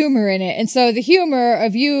find the humor in it. And so the humor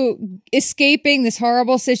of you escaping this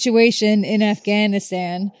horrible situation in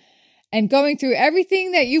Afghanistan and going through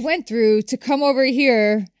everything that you went through to come over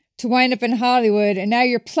here to wind up in Hollywood. And now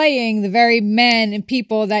you're playing the very men and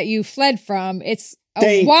people that you fled from. It's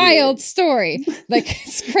a wild story. Like,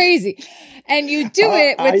 it's crazy. And you do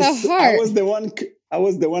it with a heart. I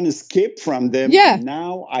was the one escaped from them. Yeah.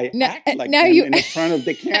 Now I act like them in front of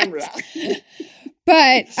the camera.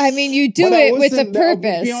 But I mean, you do it with a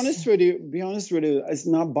purpose. Be honest with you, it's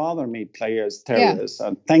not bothering me, players, terrorists.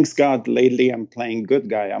 Yeah. Thanks God, lately I'm playing good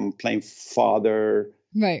guy. I'm playing father,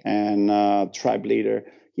 right, and tribe leader.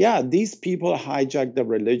 Yeah, these people hijack the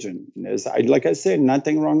religion. Like I said,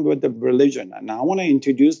 nothing wrong with the religion. And I want to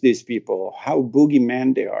introduce these people, how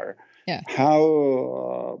boogeyman they are. Yeah.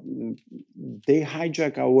 How they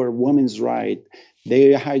hijack our women's right.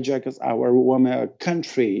 They hijack our woman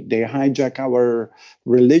country. They hijack our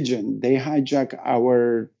religion. They hijack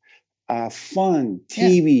our fun,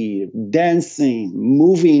 TV, dancing,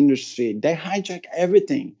 movie industry. They hijack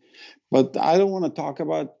everything. But I don't want to talk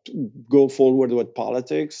about go forward with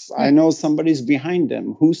politics. I know somebody's behind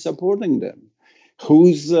them. Who's supporting them?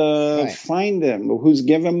 Who's find them? Who's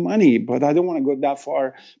giving money? But I don't want to go that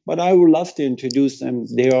far. But I would love to introduce them.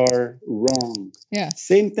 They are wrong. Yeah.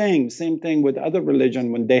 Same thing with other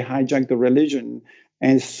religion when they hijack the religion.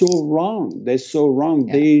 And it's so wrong. They're so wrong.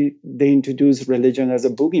 Yeah. They introduce religion as a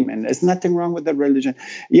boogeyman. There's nothing wrong with the religion.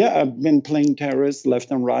 Yeah, I've been playing terrorists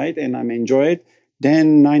left and right, and I'm enjoying it.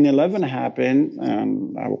 Then 9/11 happened,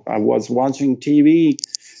 and I was watching TV.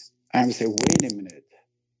 I say, wait a minute,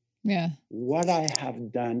 Yeah. what I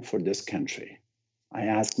have done for this country? I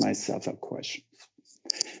ask myself a question.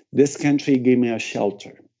 This country gave me a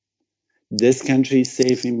shelter. This country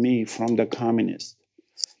saving me from the communists.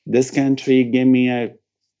 This country gave me a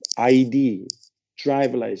ID,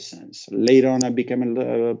 driver license. Later on, I became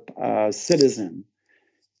a citizen.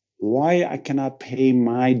 Why I cannot pay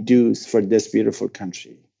my dues for this beautiful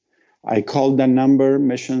country? I called the number,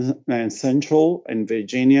 Mission Central in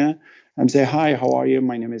Virginia. I'm saying, hi, how are you?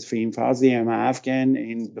 My name is Fahim Fazi. I'm Afghan.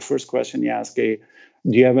 And the first question you ask, do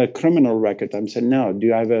you have a criminal record? I'm saying, no. Do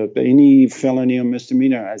you have any felony or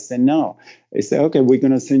misdemeanor? I said, no. They say, okay, we're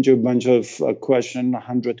going to send you a bunch of questions,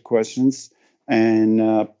 100 questions. And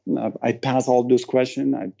I passed all those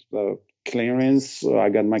questions. Clearance, I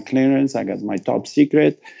got my clearance. I got my top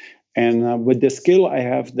secret. And with the skill I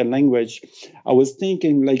have, the language, I was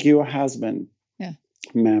thinking like your husband, Yeah.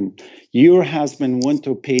 ma'am, your husband want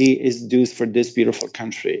to pay his dues for this beautiful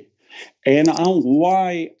country. And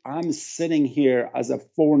why I'm sitting here as a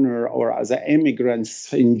foreigner or as an immigrant,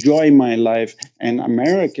 enjoy my life, and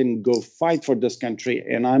American go fight for this country,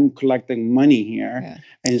 and I'm collecting money here. Yeah.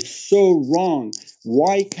 And it's so wrong.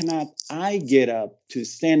 Why cannot I get up to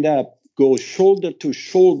stand up, go shoulder to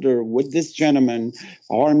shoulder with this gentleman,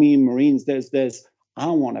 Army, Marines, this.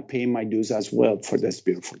 I want to pay my dues as well for this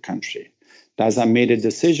beautiful country. Thus, I made a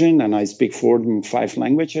decision, and I speak 4 and 5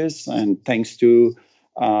 languages. And thanks to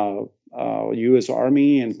U.S.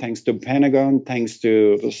 Army, and thanks to Pentagon, thanks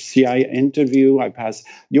to the CIA interview, I passed.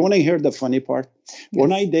 You want to hear the funny part? Yes.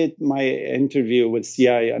 When I did my interview with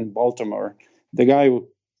CIA in Baltimore, the guy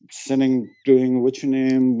sitting doing, what's your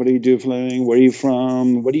name? What do you do for living? Where are you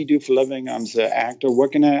from? What do you do for living? I'm an actor.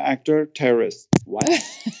 What kind of actor? Terrorist. What?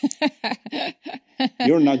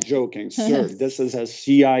 You're not joking, sir. This is a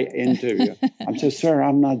CIA interview. I'm saying, sir,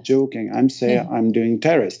 I'm not joking. I'm saying I'm doing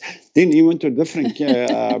terrorist. Then he went to a different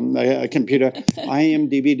computer.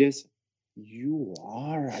 IMDb this. You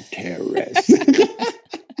are a terrorist.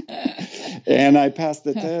 And I passed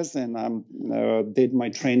the test, and I did my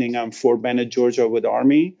training in Fort Bennett, Georgia, with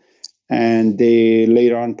Army. And they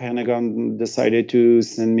later on, Pentagon decided to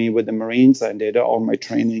send me with the Marines. I did all my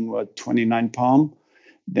training with 29 Palm.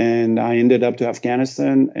 Then I ended up to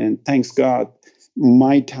Afghanistan, and thanks God,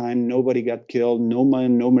 my time, nobody got killed, no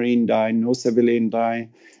Marine died, no civilian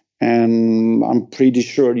died. And I'm pretty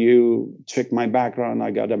sure you check my background.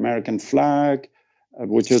 I got American flag,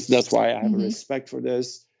 that's why I have respect for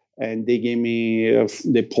this. And they gave me,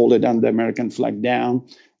 they pulled it on the American flag down,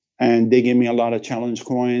 and they gave me a lot of challenge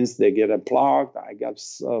coins. They get it blocked. I got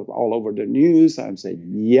all over the news. I'm saying,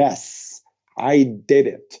 yes, I did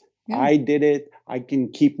it. Yeah. I did it. I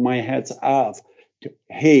can keep my heads up.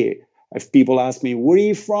 Hey, if people ask me, where are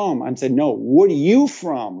you from? I'm saying, no, where are you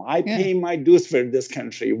from? I pay my dues for this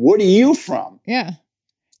country. Where are you from? Yeah.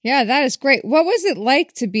 Yeah, that is great. What was it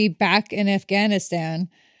like to be back in Afghanistan?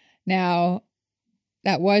 Now,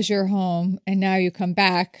 that was your home, and now you come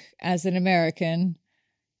back as an American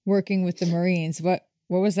working with the Marines. What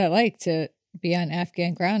was that like to be on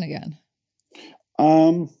Afghan ground again?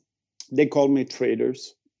 They called me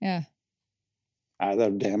traitors. Yeah. Other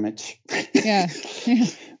damage. Yeah.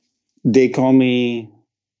 They call me,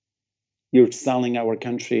 you're selling our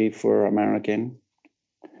country for American.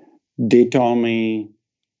 They told me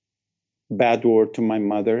bad word to my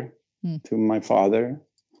mother, to my father.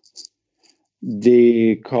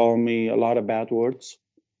 They call me a lot of bad words.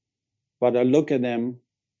 But I look at them,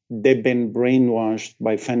 they've been brainwashed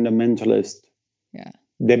by fundamentalists. Yeah.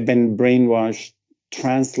 They've been brainwashed,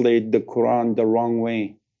 translate the Quran the wrong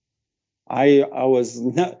way. I was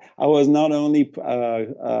not only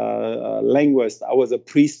a linguist, I was a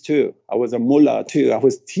priest too. I was a mullah too. I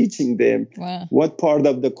was teaching them what part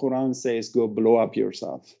of the Quran says go blow up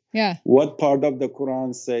yourself. Yeah. What part of the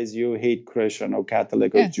Quran says you hate Christian or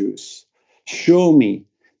Catholic or Jews. Show me.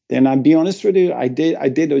 Then I'll be honest with you, I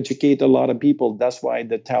did educate a lot of people. That's why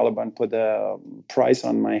the Taliban put a price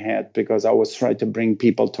on my head, because I was trying to bring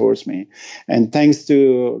people towards me. And thanks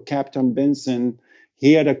to Captain Benson,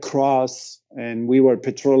 he had a cross, and we were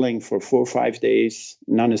patrolling for 4 or 5 days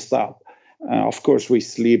nonstop. Of course, we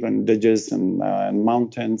sleep in ditches and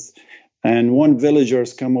mountains. And one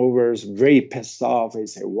villager's come over, is very pissed off. He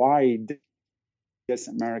said, "Why this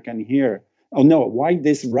American here? Oh no, why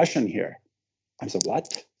this Russian here?" I said,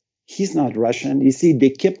 "What? He's not Russian." You see, they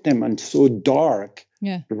kept him on so dark.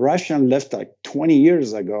 Yeah. Russian left like 20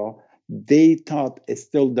 years ago. They thought it's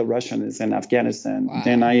still the Russian is in Afghanistan. Wow.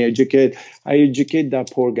 Then I educate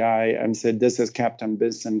that poor guy and said, "This is Captain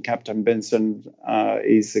Benson. Captain Benson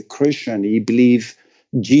is a Christian. He believes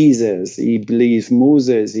Jesus. He believes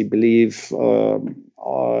Moses. He believes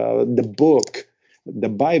the book, the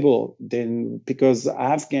Bible. Then because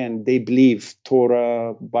Afghan, they believe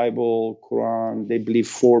Torah, Bible, Quran. They believe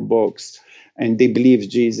 4 books, and they believe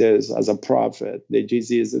Jesus as a prophet. They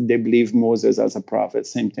believe Moses as a prophet.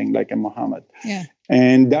 Same thing like a Muhammad. Yeah.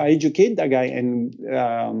 And I educate that guy, and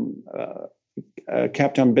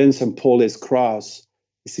Captain Benson pulled his cross.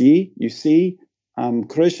 You see, I'm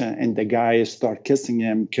Christian, and the guy start kissing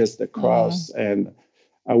him, kiss the cross, and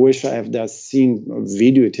I wish I have that scene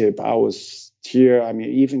videotape. I was here. I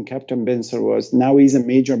mean, even Captain Benson was. Now he's a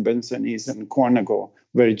Major Benson. He's in Quantico,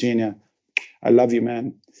 Virginia. I love you,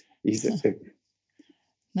 man. Nice.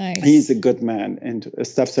 He's a good man. And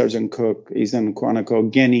Staff Sergeant Cook, he's in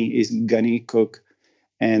Quantico. Gunny is Gunny Cook.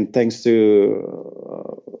 And thanks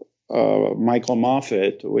to Michael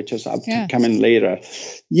Moffat, which is coming later.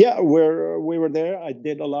 Yeah, we were there. I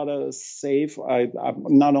did a lot of save.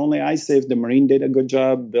 Not only I saved, the Marine did a good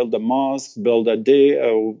job, build a mosque, build a day,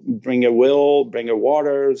 bring a well, bring a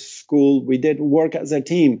water, school. We did work as a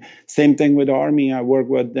team. Same thing with the Army. I worked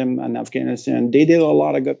with them in Afghanistan. They did a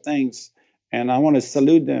lot of good things. And I want to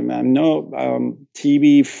salute them. I know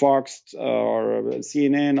TV, Fox, or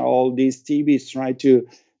CNN, all these TVs try to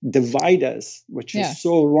divide us, which is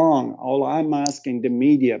so wrong. All I'm asking the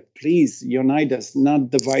media, please unite us, not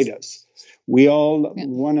divide us. We all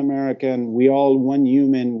one American, we all one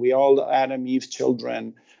human, we all Adam Eve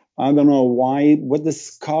children. I don't know what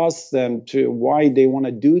this costs them why they want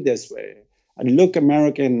to do this way. I look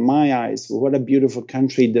America in my eyes, what a beautiful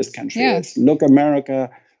country this country is. Look America,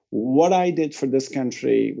 what I did for this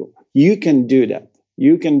country. You can do that.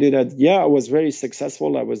 You can do that. Yeah, I was very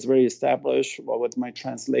successful. I was very established with my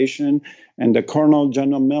translation. And the Colonel,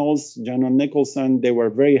 General Mills, General Nicholson, they were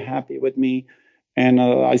very happy with me. And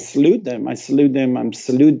I salute them. I salute them.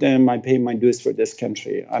 I pay my dues for this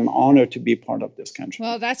country. I'm honored to be part of this country.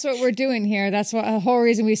 Well, that's what we're doing here. That's the whole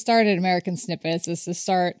reason we started American Snippets, is to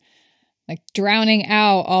start like drowning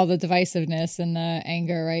out all the divisiveness and the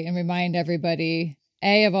anger, right? And remind everybody,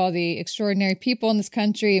 A, of all the extraordinary people in this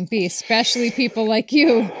country, and B, especially people like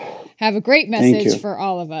you have a great message for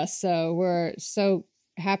all of us. So we're so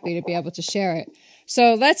happy to be able to share it.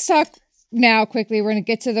 So let's talk now quickly. We're going to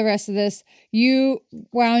get to the rest of this. You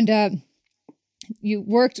worked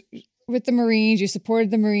with the Marines, you supported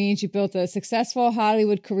the Marines, you built a successful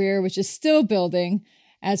Hollywood career, which is still building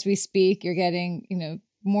as we speak. You're getting,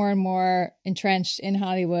 more and more entrenched in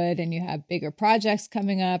Hollywood, and you have bigger projects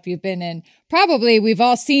coming up. You've been in, we've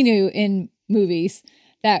all seen you in movies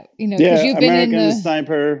that, because you've been American in the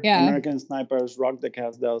Sniper, American Snipers, Rock the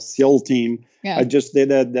Casbah, SEAL Team. Yeah. I just did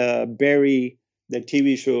the Barry, the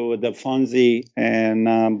TV show with the Fonzie, and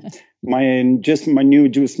my new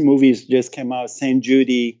juice movies just came out, St.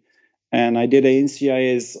 Judy. And I did a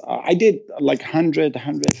NCIS. I did like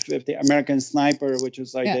 150 American Sniper, which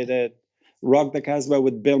is did it. Rock the Casbah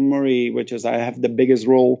with Bill Murray, which is I have the biggest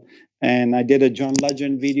role. And I did a John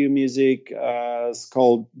Legend video music. It's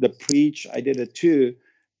called The Preach. I did it too.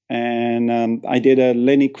 And I did a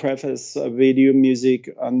Lenny Kravitz video music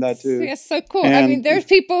on that too. That's so cool. And, there's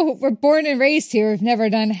people who were born and raised here who've never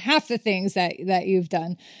done half the things that you've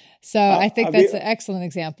done. So I think that's an excellent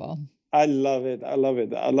example. I love it.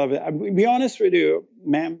 I'll be honest with you,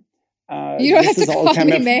 ma'am. You don't have to call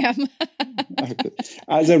me ma'am.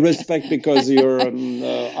 As a respect, because you're an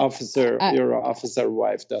officer, you're an officer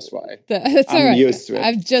wife. That's why. That's I'm all right. used to it.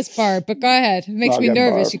 I'm just Barb, but go ahead. It makes me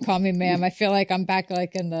nervous. Barb. You call me ma'am. I feel like I'm back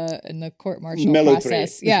like in the court martial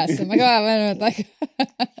process. Yes. I'm like,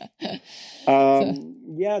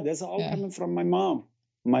 yeah, that's all coming from my mom.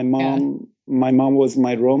 My mom was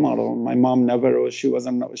my role model. My mom she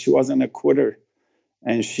wasn't a quitter.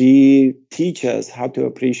 And she teaches us how to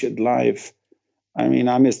appreciate life.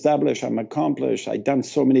 I'm established, I'm accomplished. I've done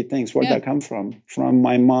so many things. Where'd that come from? From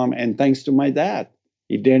my mom, and thanks to my dad.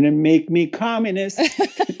 He didn't make me communist.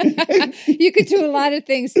 You could do a lot of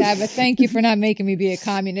things, Dad, but thank you for not making me be a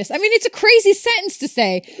communist. It's a crazy sentence to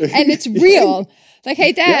say, and it's real. Like,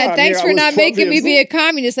 hey, Dad, thanks for not making me be a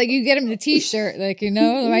communist. Like, you get him the T-shirt,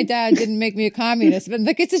 my dad didn't make me a communist. But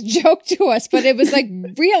it's a joke to us, but it was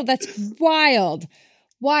real. That's wild.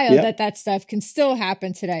 That stuff can still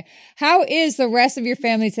happen today. How is the rest of your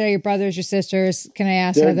family today? Your brothers, your sisters? Can I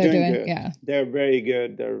ask how they're doing? Good. Yeah, they're very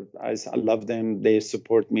good. I love them. They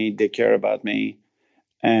support me. They care about me,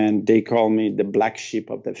 and they call me the black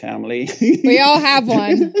sheep of the family. We all have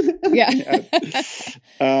one. Yeah.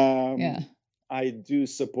 I do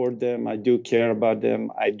support them. I do care about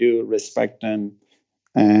them. I do respect them,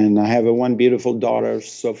 and I have one beautiful daughter,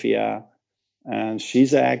 Sophia. And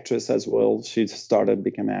she's an actress as well. She started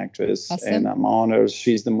becoming an actress, Awesome. and I'm honored.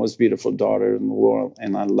 She's the most beautiful daughter in the world,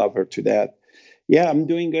 and I love her to death. Yeah, I'm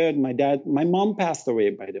doing good. My mom passed away,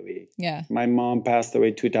 by the way. Yeah. My mom passed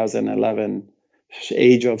away 2011,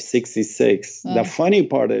 age of 66. The funny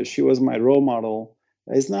part is she was my role model.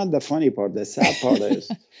 It's not the funny part. The sad part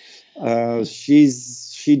is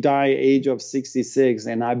she died age of 66,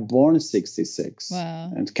 and I born 66.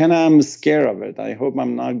 Wow. And I'm scared of it. I hope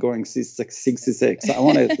I'm not going 66. I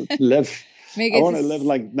want to live. I want to live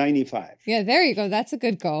like 95. Yeah, there you go. That's a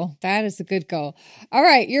good goal. That is a good goal. All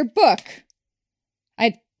right, your book.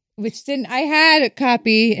 I had a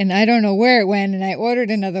copy and I don't know where it went, and I ordered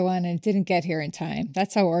another one and it didn't get here in time.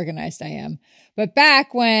 That's how organized I am. But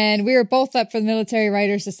back when we were both up for the Military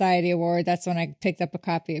Writers Society Award, that's when I picked up a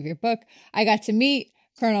copy of your book. I got to meet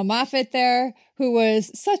Colonel Moffat there, who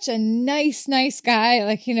was such a nice guy.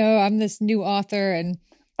 Like, I'm this new author and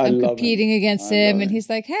I'm competing against him. And he's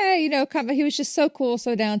like, hey, come. He was just so cool,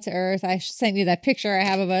 so down to earth. I sent you that picture I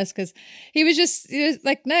have of us because he was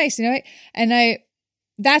like nice, and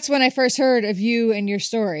that's when I first heard of you and your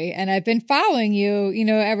story. And I've been following you,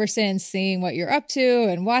 ever since, seeing what you're up to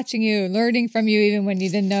and watching you and learning from you, even when you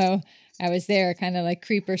didn't know I was there, kind of like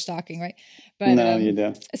creeper stalking, right? But no, you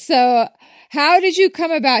don't. So how did you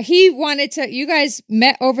come about? You guys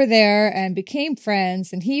met over there and became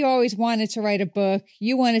friends, and he always wanted to write a book.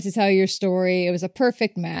 You wanted to tell your story. It was a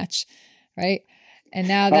perfect match, right? And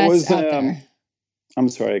now that's out there. I'm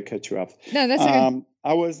sorry I cut you off. No, that's okay.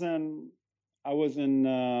 I was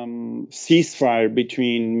in ceasefire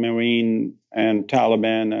between Marine and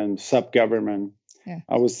Taliban and sub-government. Yeah.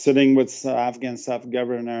 I was sitting with Afghan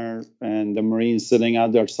sub-governor and the Marines sitting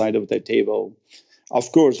on their side of the table.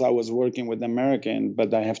 Of course, I was working with the American,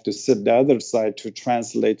 but I have to sit the other side to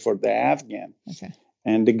translate for the Afghan. Okay.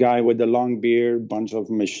 And the guy with the long beard, bunch of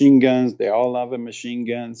machine guns, they all have a machine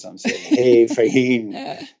guns. I'm saying, hey,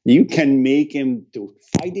 Fahim, you can make him to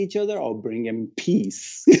fight each other or bring him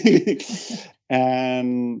peace.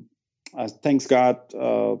 And thanks God,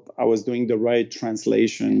 I was doing the right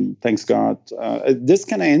translation. Thanks God. This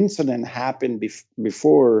kind of incident happened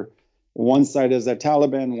before. One side is the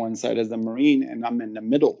Taliban, one side is the Marine, and I'm in the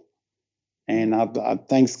middle. And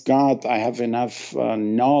thanks God, I have enough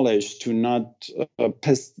knowledge to not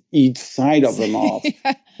piss each side of them off.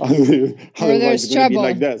 Or there's trouble.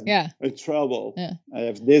 Like this. Yeah. Trouble. Yeah.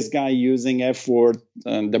 If this guy using F word,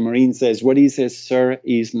 the Marine says, what he says, sir,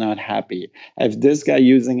 he's not happy. If this guy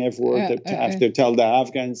using F word, I have to tell the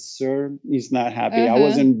Afghans, sir, he's not happy. I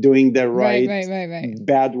wasn't doing the right.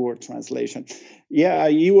 Bad word translation. Yeah,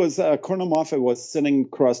 he was, Colonel Moffat was sitting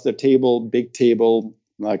across the table, big table,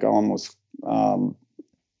 like almost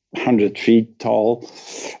 100 feet tall.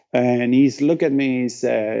 And he's look at me, he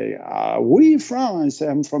say, where are you from? I say,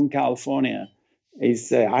 I'm from California. He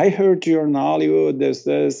said, I heard you're in Hollywood,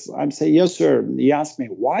 this. I'm saying, yes, sir. He asked me,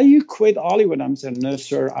 why you quit Hollywood? I'm saying, no,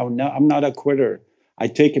 sir, I'm not a quitter. I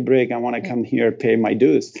take a break. I want to come here, pay my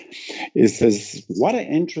dues. He says, what an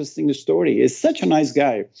interesting story. He's such a nice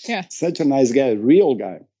guy. Yeah. Such a nice guy, real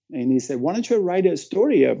guy. And he said, why don't you write a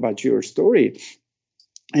story about your story?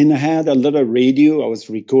 And I had a little radio. I was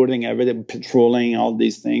recording everything, patrolling, all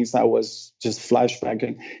these things. I was just flashback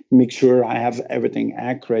and make sure I have everything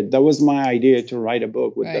accurate. That was my idea, to write a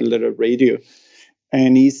book with a little radio.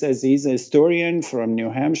 And he says he's a historian from New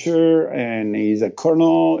Hampshire, and he's a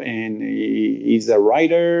colonel, and he's a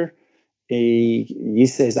writer. He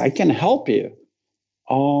says, I can help you.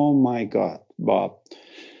 Oh, my God, Bob.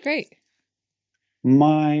 Great.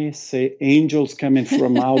 Angels coming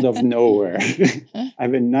from out of nowhere. I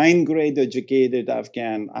have a 9th grade educated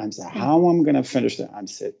Afghan. I'm saying, how I'm going to finish that? I'm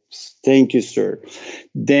saying, thank you, sir.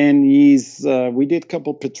 Then we did a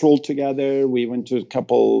couple patrol together. We went to a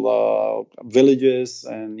couple villages,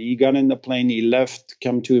 and he got in the plane. He left,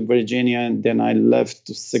 come to Virginia, and then I left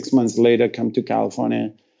 6 months later, come to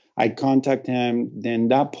California. I contact him. Then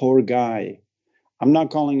that poor guy, I'm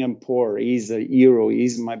not calling him poor. He's a hero.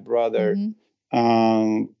 He's my brother. Mm-hmm.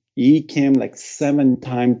 He came like 7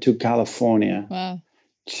 times to California. Wow.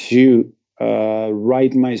 To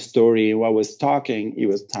write my story. While I was talking, he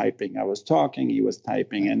was typing. I was talking, he was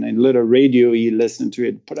typing. And in little radio, he listened to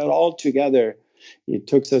it, put it all together. It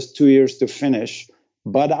took us 2 years to finish,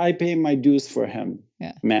 but I paid my dues for him,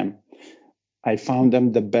 ma'am. I found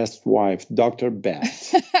him the best wife, Dr.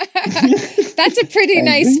 Beth. That's a pretty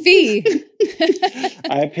nice fee.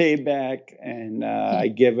 I paid back, and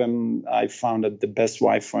I found the best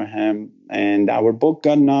wife for him. And our book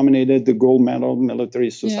got nominated the Gold Medal,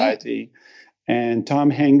 Military Society. Yeah. And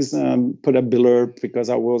Tom Hanks put a blurb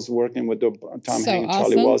because I was working with Tom Hanks, awesome.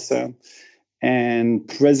 Charlie Wilson. And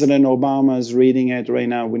President Obama is reading it right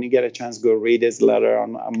now. When you get a chance, go read his letter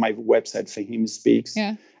on my website, Fahim Speaks.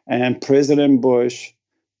 Yeah. And President Bush,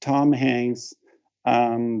 Tom Hanks,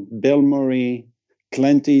 Bill Murray,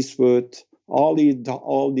 Clint Eastwood, all these top,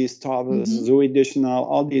 Zooey Deschanel,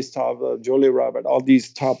 all these top, Julie Roberts, all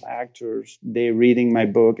these top actors, they're reading my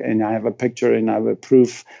book, and I have a picture and I have a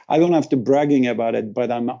proof. I don't have to bragging about it,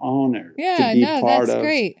 but I'm honored to be part that's of.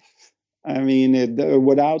 Great. I mean,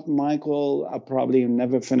 without Michael, I probably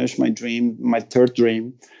never finished my dream, my third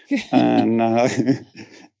dream.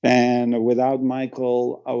 And without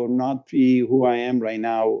Michael, I would not be who I am right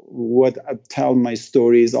now. What I tell my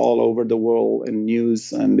stories all over the world in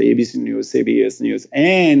news and ABC News, CBS News,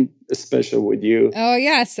 and especially with you. Oh,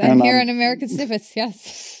 yes. And here on American Snippets.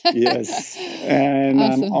 Yes. Yes. And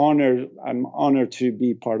awesome. I'm honored to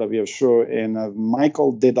be part of your show. And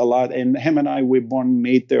Michael did a lot. And him and I, we born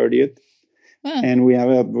May 30th. And we have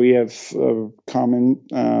a common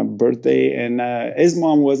birthday, and his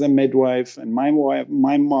mom was a midwife, and my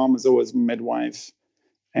mom was always a midwife,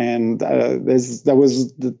 and that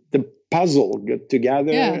was the puzzle get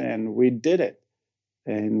together, and we did it,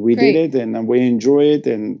 and we enjoy it,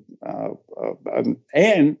 and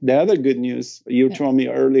the other good news you told me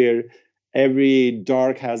earlier, every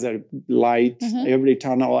dark has a light, every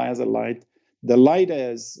tunnel has a light. The light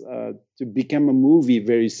is to become a movie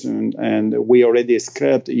very soon, and we already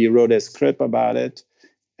you wrote a script about it,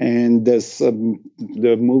 and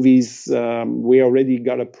the movies, we already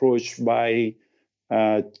got approached by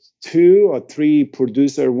 2 or 3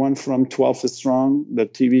 producers, one from 12 Strong, the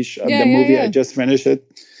TV show, the movie, I just finished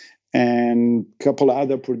it, and a couple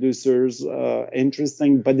other producers,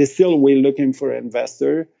 interesting, but we're looking for an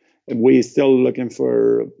investor. We're still looking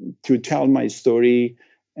to tell my story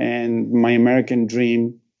and my American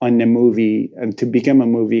dream on the movie, and to become a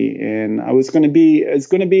movie. And it's going to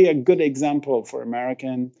be a good example for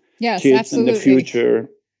American kids in the future.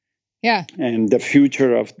 Yeah. And the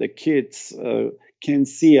future of the kids can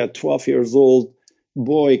see a 12 years old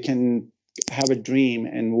boy can have a dream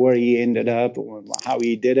and where he ended up or how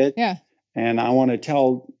he did it. Yeah. And I want to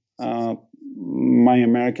tell my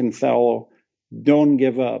American fellow, don't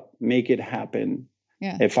give up, make it happen.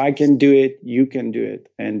 Yeah. If I can do it, you can do it.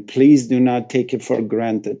 And please do not take it for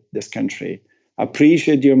granted, this country.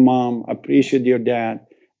 Appreciate your mom, appreciate your dad,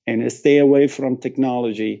 and stay away from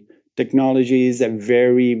technology. Technology is a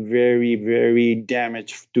very, very, very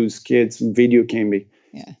damage to kids. Video gaming.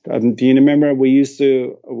 Yeah. Do you remember we used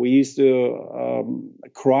to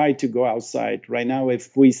cry to go outside? Right now,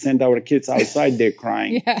 if we send our kids outside, they're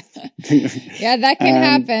crying. Yeah, that can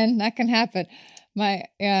happen. That can happen.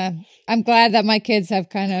 I'm glad that my kids have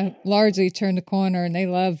kind of largely turned the corner and they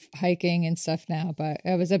love hiking and stuff now, but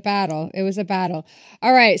it was a battle.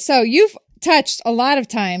 All right. So you've touched a lot of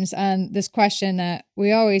times on this question that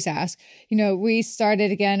we always ask. We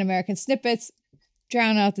started again, American Snippets,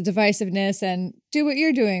 drown out the divisiveness and do what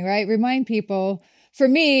you're doing, right? Remind people. For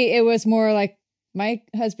me, it was more like my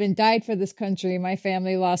husband died for this country. My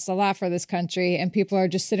family lost a lot for this country, and people are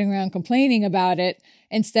just sitting around complaining about it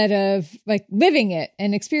instead of like living it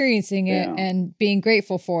and experiencing it and being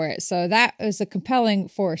grateful for it. So that was a compelling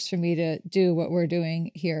force for me to do what we're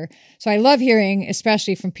doing here. So I love hearing,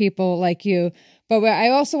 especially from people like you. But I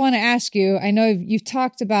also want to ask you, I know you've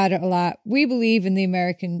talked about it a lot. We believe in the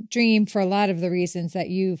American dream for a lot of the reasons that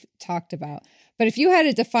you've talked about. But if you had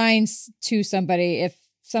to define to somebody, if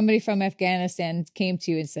somebody from Afghanistan came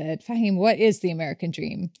to you and said, Fahim, what is the American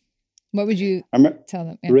dream? What would you tell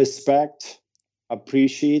them? Yeah. Respect,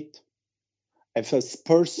 appreciate. If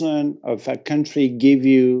a country give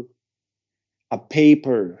you a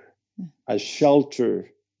paper, a shelter,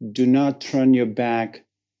 do not turn your back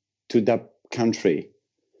to that country.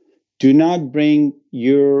 Do not bring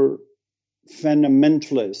your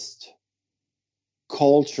fundamentalist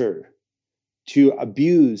culture to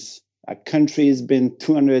abuse. A country has been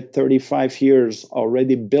 235 years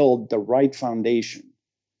already built the right foundation.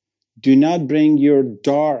 Do not bring your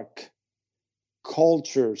dark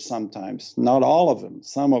culture sometimes, not all of them,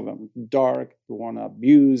 some of them dark, want to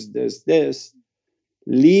abuse this.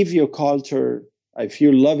 Leave your culture. If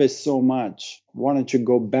you love it so much, why don't you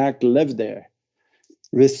go back, live there?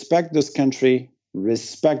 Respect this country,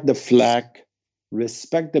 respect the flag,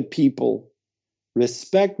 respect the people,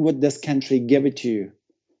 respect what this country gave it to you.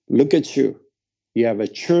 Look at you. You have a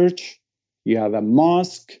church, you have a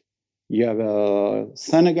mosque, you have a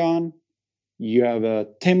synagogue, you have a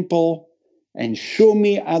temple, and show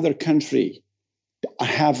me other country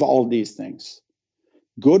have all these things.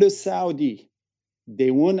 Go to Saudi,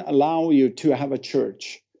 they won't allow you to have a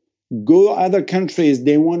church. Go other countries,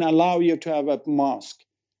 they won't allow you to have a mosque.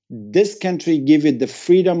 This country give you the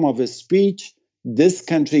freedom of speech. This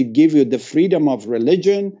country give you the freedom of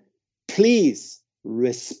religion. Please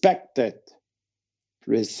respect it.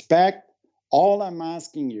 Respect. All I'm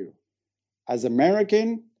asking you, as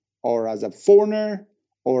American or as a foreigner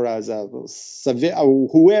or as a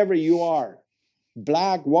whoever you are,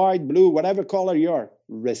 black, white, blue, whatever color you are,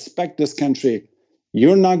 respect this country.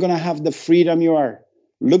 You're not going to have the freedom you are.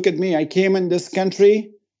 Look at me. I came in this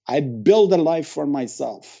country. I built a life for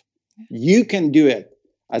myself. You can do it.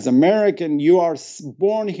 As American, you are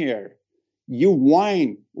born here. You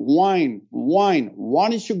whine. Why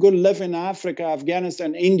don't you go live in Africa,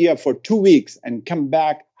 Afghanistan, India for 2 weeks and come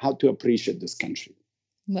back how to appreciate this country?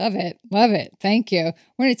 Love it. Love it. Thank you.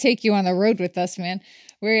 We're going to take you on the road with us, man.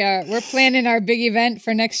 We're planning our big event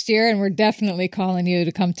for next year, and we're definitely calling you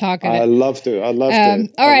to come talk. I'd love to. All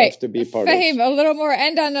right. Love to be part Fahim, a little more,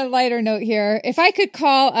 end on a lighter note here. If I could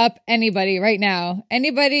call up anybody right now,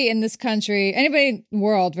 anybody in this country, anybody in the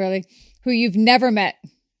world, really, who you've never met,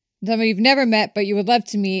 somebody you've never met, but you would love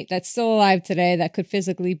to meet, that's still alive today, that could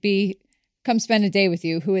physically come spend a day with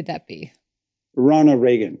you, who would that be? Ronald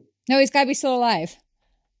Reagan. No, he's got to be still alive.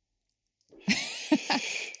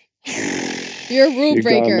 You're a rule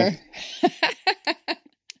breaker.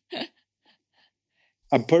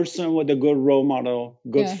 A person with a good role model,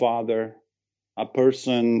 good father, a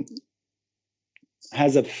person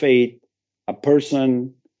has a faith, a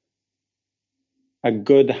person, a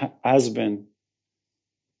good husband,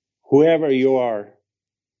 whoever you are.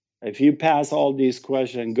 If you pass all these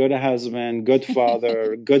questions, good husband, good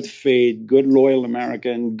father, good faith, good loyal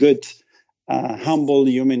American, good humble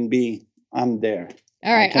human being, I'm there.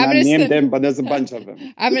 All right, I'm going to name them, but there's a bunch of them.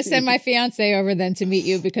 I'm going to send my fiance over then to meet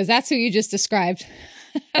you because that's who you just described.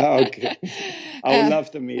 Okay. I would love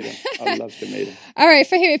to meet him. All right,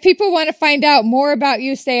 Fahim, if people want to find out more about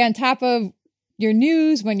you, stay on top of your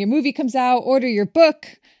news when your movie comes out, order your book,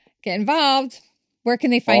 get involved, where can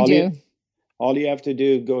they find you? All you have to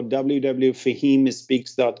do, go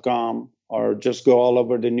www.fahimspeaks.com or just go all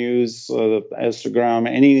over the news, Instagram,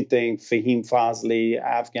 anything, Fahim Fazli,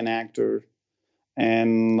 Afghan actor.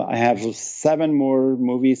 And I have 7 more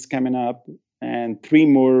movies coming up and 3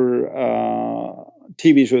 more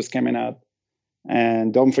TV shows coming up.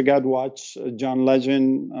 And don't forget, watch John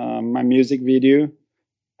Legend, my music video,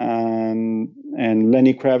 and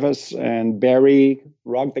Lenny Kravitz and Barry,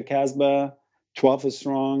 Rock the Casbah, 12 is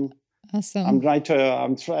Strong. Awesome. I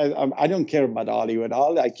don't care about Hollywood.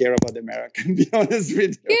 All I care about America, to be honest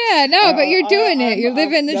with you. Yeah, no, but you're doing it. You're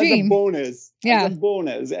living the dream. That's a bonus. Yeah. That's a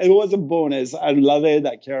bonus. It was a bonus. I love it.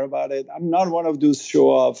 I care about it. I'm not one of those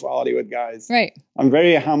show-off Hollywood guys. Right. I'm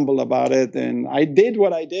very humble about it. And I did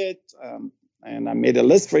what I did. And I made a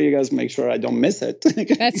list for you guys, make sure I don't miss it.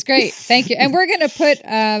 That's great. Thank you. And we're going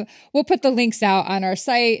to we'll put the links out on our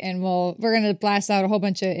site, and we're going to blast out a whole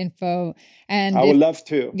bunch of info. And I would love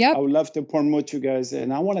to. Yep. I would love to promote you guys.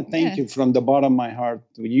 And I want to thank you from the bottom of my heart.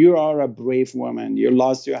 You are a brave woman. You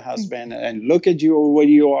lost your husband, and look at you where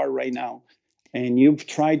you are right now. And you've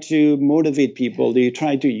tried to motivate people.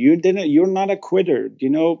 You're not a quitter.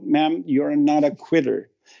 You know, ma'am, you're not a quitter.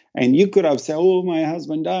 And you could have said, oh, my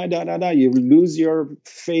husband died, You lose your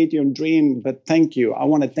faith, your dream. But thank you. I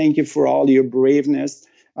want to thank you for all your braveness.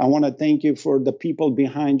 I want to thank you for the people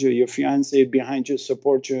behind you, your fiance behind you,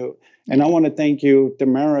 support you. And I want to thank you to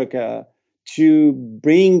America to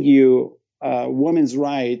bring you women's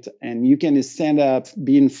right. And you can stand up,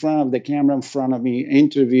 be in front of the camera in front of me,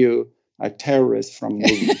 interview a terrorist from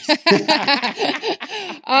movies.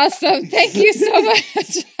 Awesome. Thank you so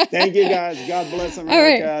much. Thank you, guys. God bless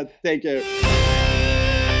America. All right. Take care.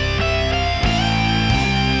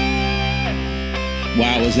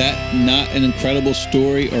 Wow, was that not an incredible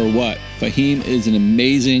story or what? Fahim is an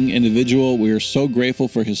amazing individual. We are so grateful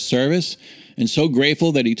for his service and so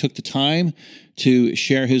grateful that he took the time to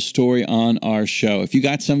share his story on our show. If you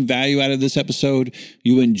got some value out of this episode,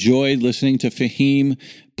 you enjoyed listening to Fahim,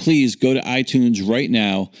 please go to iTunes right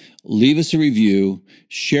now, leave us a review,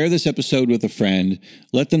 share this episode with a friend,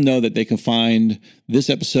 let them know that they can find this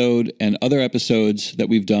episode and other episodes that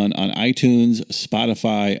we've done on iTunes,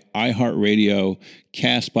 Spotify, iHeartRadio,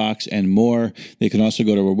 CastBox, and more. They can also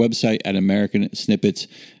go to our website at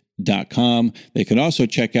americansnippets.com. They can also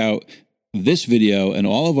check out this video and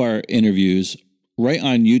all of our interviews right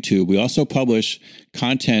on YouTube. We also publish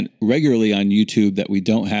content regularly on YouTube that we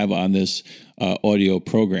don't have on this audio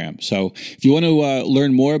program. So if you want to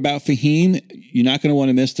learn more about Fahim, you're not going to want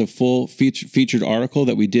to miss the full featured article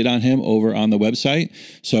that we did on him over on the website.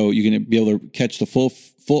 So you're going to be able to catch the full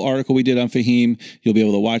article we did on Fahim. You'll be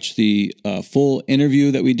able to watch the full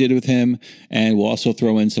interview that we did with him. And we'll also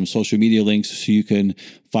throw in some social media links so you can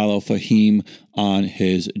follow Fahim on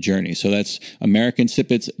his journey. So that's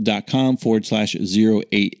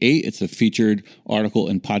americansnippets.com/088. It's the featured article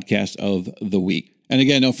and podcast of the week. And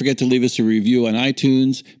again, don't forget to leave us a review on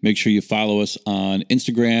iTunes. Make sure you follow us on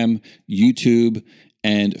Instagram, YouTube,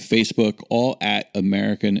 and Facebook, all at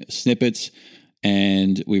American Snippets.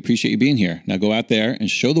 And we appreciate you being here. Now go out there and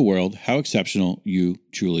show the world how exceptional you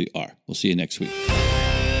truly are. We'll see you next week.